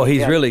awesome. And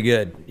he's really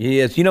good. He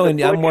is. And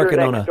I'm working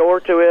on a door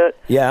to it.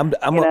 Yeah,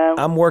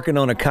 I'm working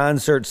on a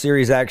concert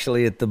series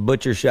actually at the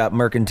Butcher Shop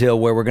Mercantile,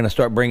 where we're going to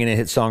start bringing in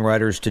hit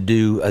songwriters to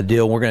do a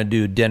deal. We're going to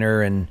do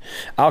dinner, and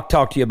I'll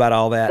talk to you about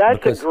all that.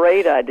 That's a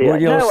great idea.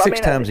 We're 6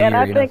 times a year. And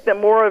I think the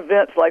more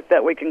events like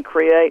that we can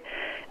create.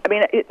 I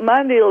mean,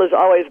 my deal has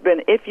always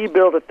been, if you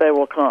build it, they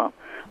will come.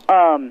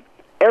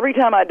 Every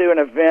time I do an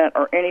event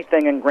or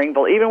anything in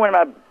Greenville, even when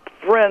my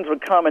friends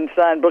would come and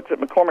sign books at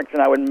McCormick's,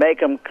 and I would make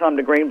them come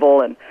to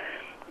Greenville. And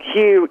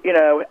Hugh,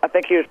 I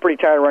think he was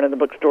pretty tired of running the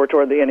bookstore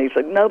toward the end. He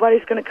said,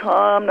 nobody's going to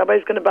come.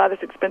 Nobody's going to buy this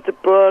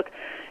expensive book.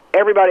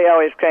 Everybody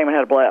always came and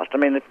had a blast. I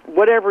mean,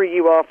 whatever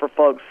you offer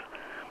folks,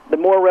 the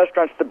more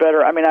restaurants, the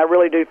better. I mean, I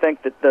really do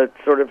think that the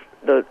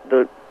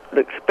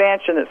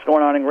expansion that's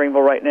going on in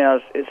Greenville right now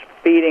is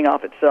feeding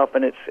off itself,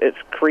 and it's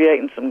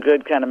creating some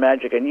good kind of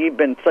magic. And you've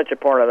been such a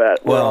part of that.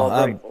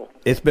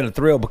 It's been a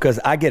thrill because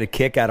I get a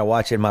kick out of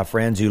watching my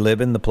friends who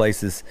live in the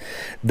places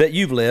that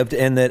you've lived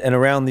and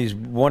around these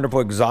wonderful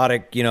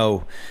exotic,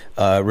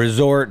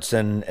 resorts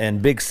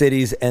and big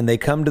cities, and they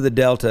come to the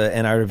Delta,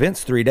 and our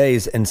event's 3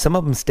 days, and some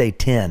of them stay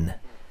 10.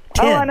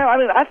 Oh, I know. I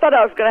mean, I thought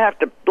I was going to have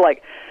to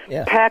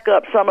pack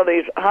up some of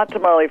these Hot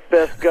Tamale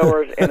Fest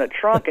goers in a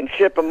trunk and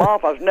ship them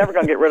off. I was never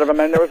going to get rid of them.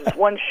 And there was this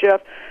one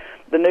chef,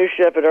 the new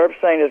chef at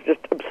Urbsane, is just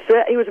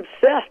obsessed. He was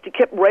obsessed. He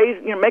kept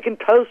making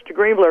toast to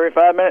Greenville every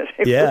 5 minutes.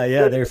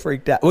 They're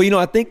freaked out. Well,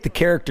 I think the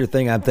character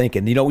thing I'm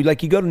thinking,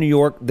 like you go to New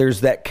York,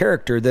 there's that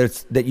character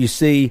that you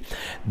see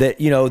that,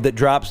 that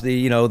drops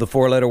the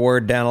 4-letter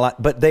word down a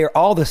lot, but they're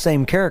all the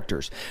same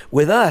characters.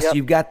 With us,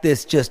 You've got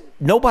this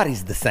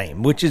nobody's the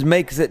same, which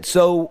makes it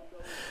so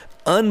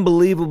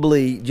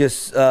unbelievably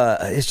just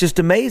it's just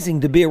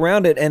amazing to be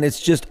around it, and it's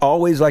just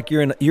always like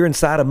you're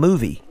inside a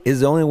movie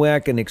is the only way I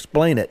can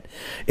explain it.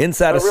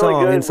 Inside a really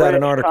song, good, inside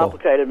an article.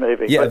 Complicated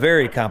movie. Yeah,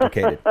 very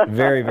complicated.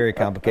 Very, very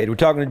complicated. We're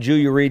talking to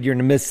Julia Reed. You're in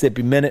the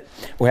Mississippi Minute.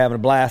 We're having a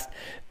blast.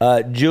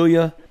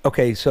 Julia,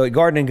 okay, so at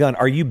Garden and Gun,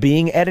 are you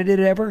being edited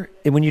ever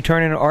when you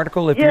turn in an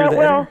article if you're the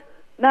editor?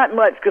 Not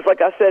much, because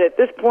like I said, at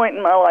this point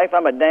in my life,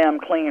 I'm a damn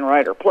clean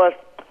writer. Plus,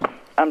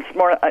 I'm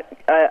smart.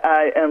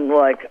 I am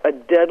like a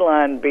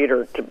deadline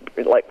beater.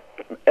 Like,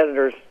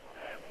 editors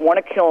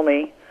want to kill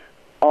me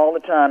all the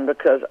time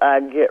because I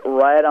get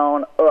right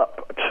on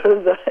up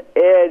to the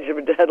edge of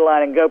a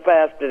deadline and go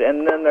past it,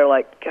 and then they're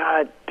like,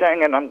 God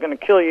dang it, I'm going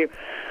to kill you.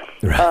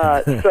 So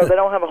they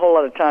don't have a whole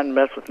lot of time to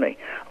mess with me.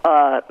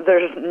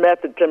 There's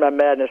method to my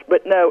madness.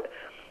 But no,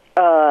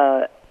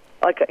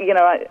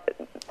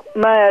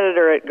 my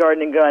editor at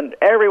Garden and Gun,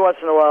 every once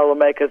in a while will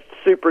make a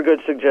super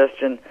good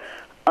suggestion.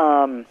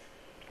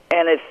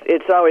 And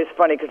it's always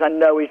funny because I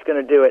know he's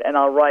going to do it, and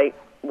I'll write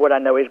what I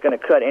know he's going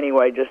to cut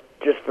anyway, just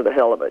for the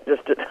hell of it.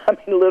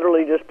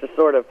 Literally just to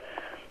sort of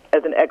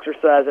as an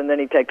exercise, and then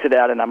he takes it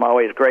out, and I'm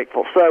always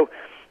grateful. So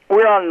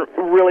we're on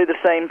really the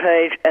same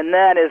page, and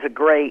that is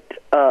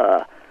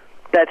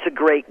that's a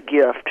great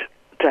gift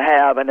to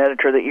have an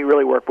editor that you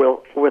really work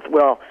with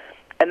well.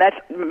 And that's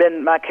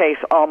been my case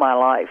all my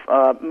life.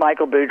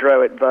 Michael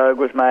Boudreau at Vogue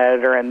was my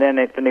editor, and then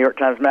at the New York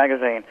Times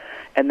Magazine,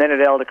 and then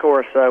at El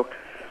Decor. So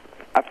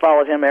I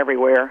followed him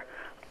everywhere.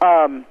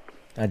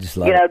 I just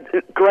love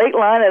it. Great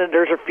line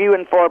editors are few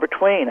and far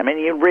between. I mean,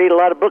 you read a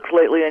lot of books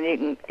lately,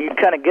 and you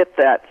kind of get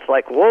that. It's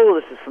like, whoa,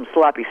 this is some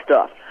sloppy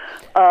stuff.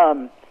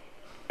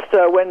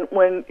 So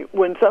when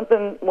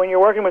you're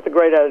working with a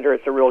great editor,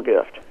 it's a real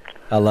gift.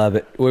 I love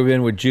it. We've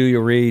been with Julia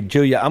Reed.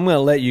 Julia, I'm going to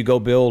let you go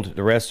build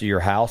the rest of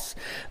your house,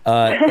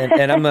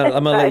 and I'm going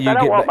to let you. I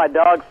don't want my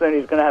dog soon.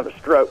 He's going to have a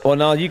stroke. Well,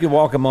 no, you can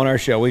walk him on our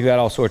show. We've got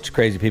all sorts of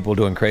crazy people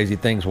doing crazy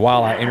things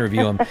while I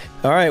interview them.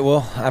 All right.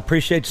 Well, I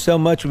appreciate you so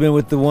much. We've been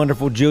with the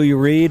wonderful Julia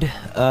Reed.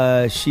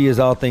 She is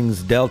all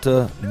things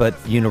Delta, but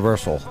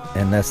universal,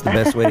 and that's the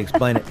best way to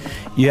explain it.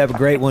 You have a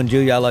great one,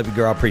 Julia. I love you,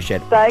 girl. I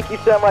appreciate it. Thank you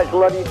so much.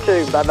 Love you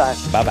too. Bye bye.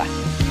 Bye bye.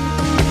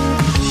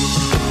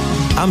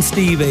 I'm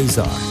Steve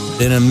Azar.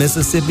 In a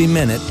Mississippi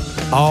Minute,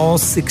 all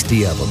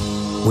 60 of them,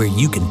 where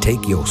you can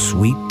take your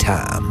sweet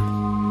time.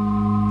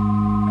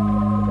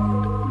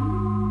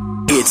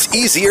 It's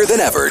easier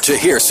than ever to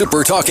hear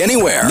Super Talk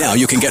anywhere. Now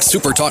you can get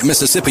Super Talk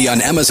Mississippi on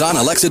Amazon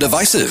Alexa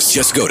devices.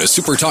 Just go to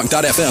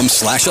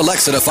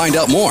supertalk.fm/Alexa to find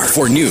out more.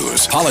 For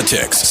news,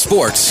 politics,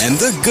 sports, and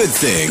the good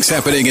things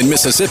happening in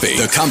Mississippi.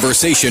 The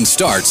conversation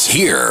starts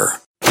here.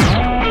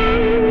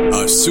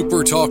 A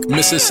Super Talk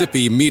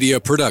Mississippi media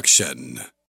production.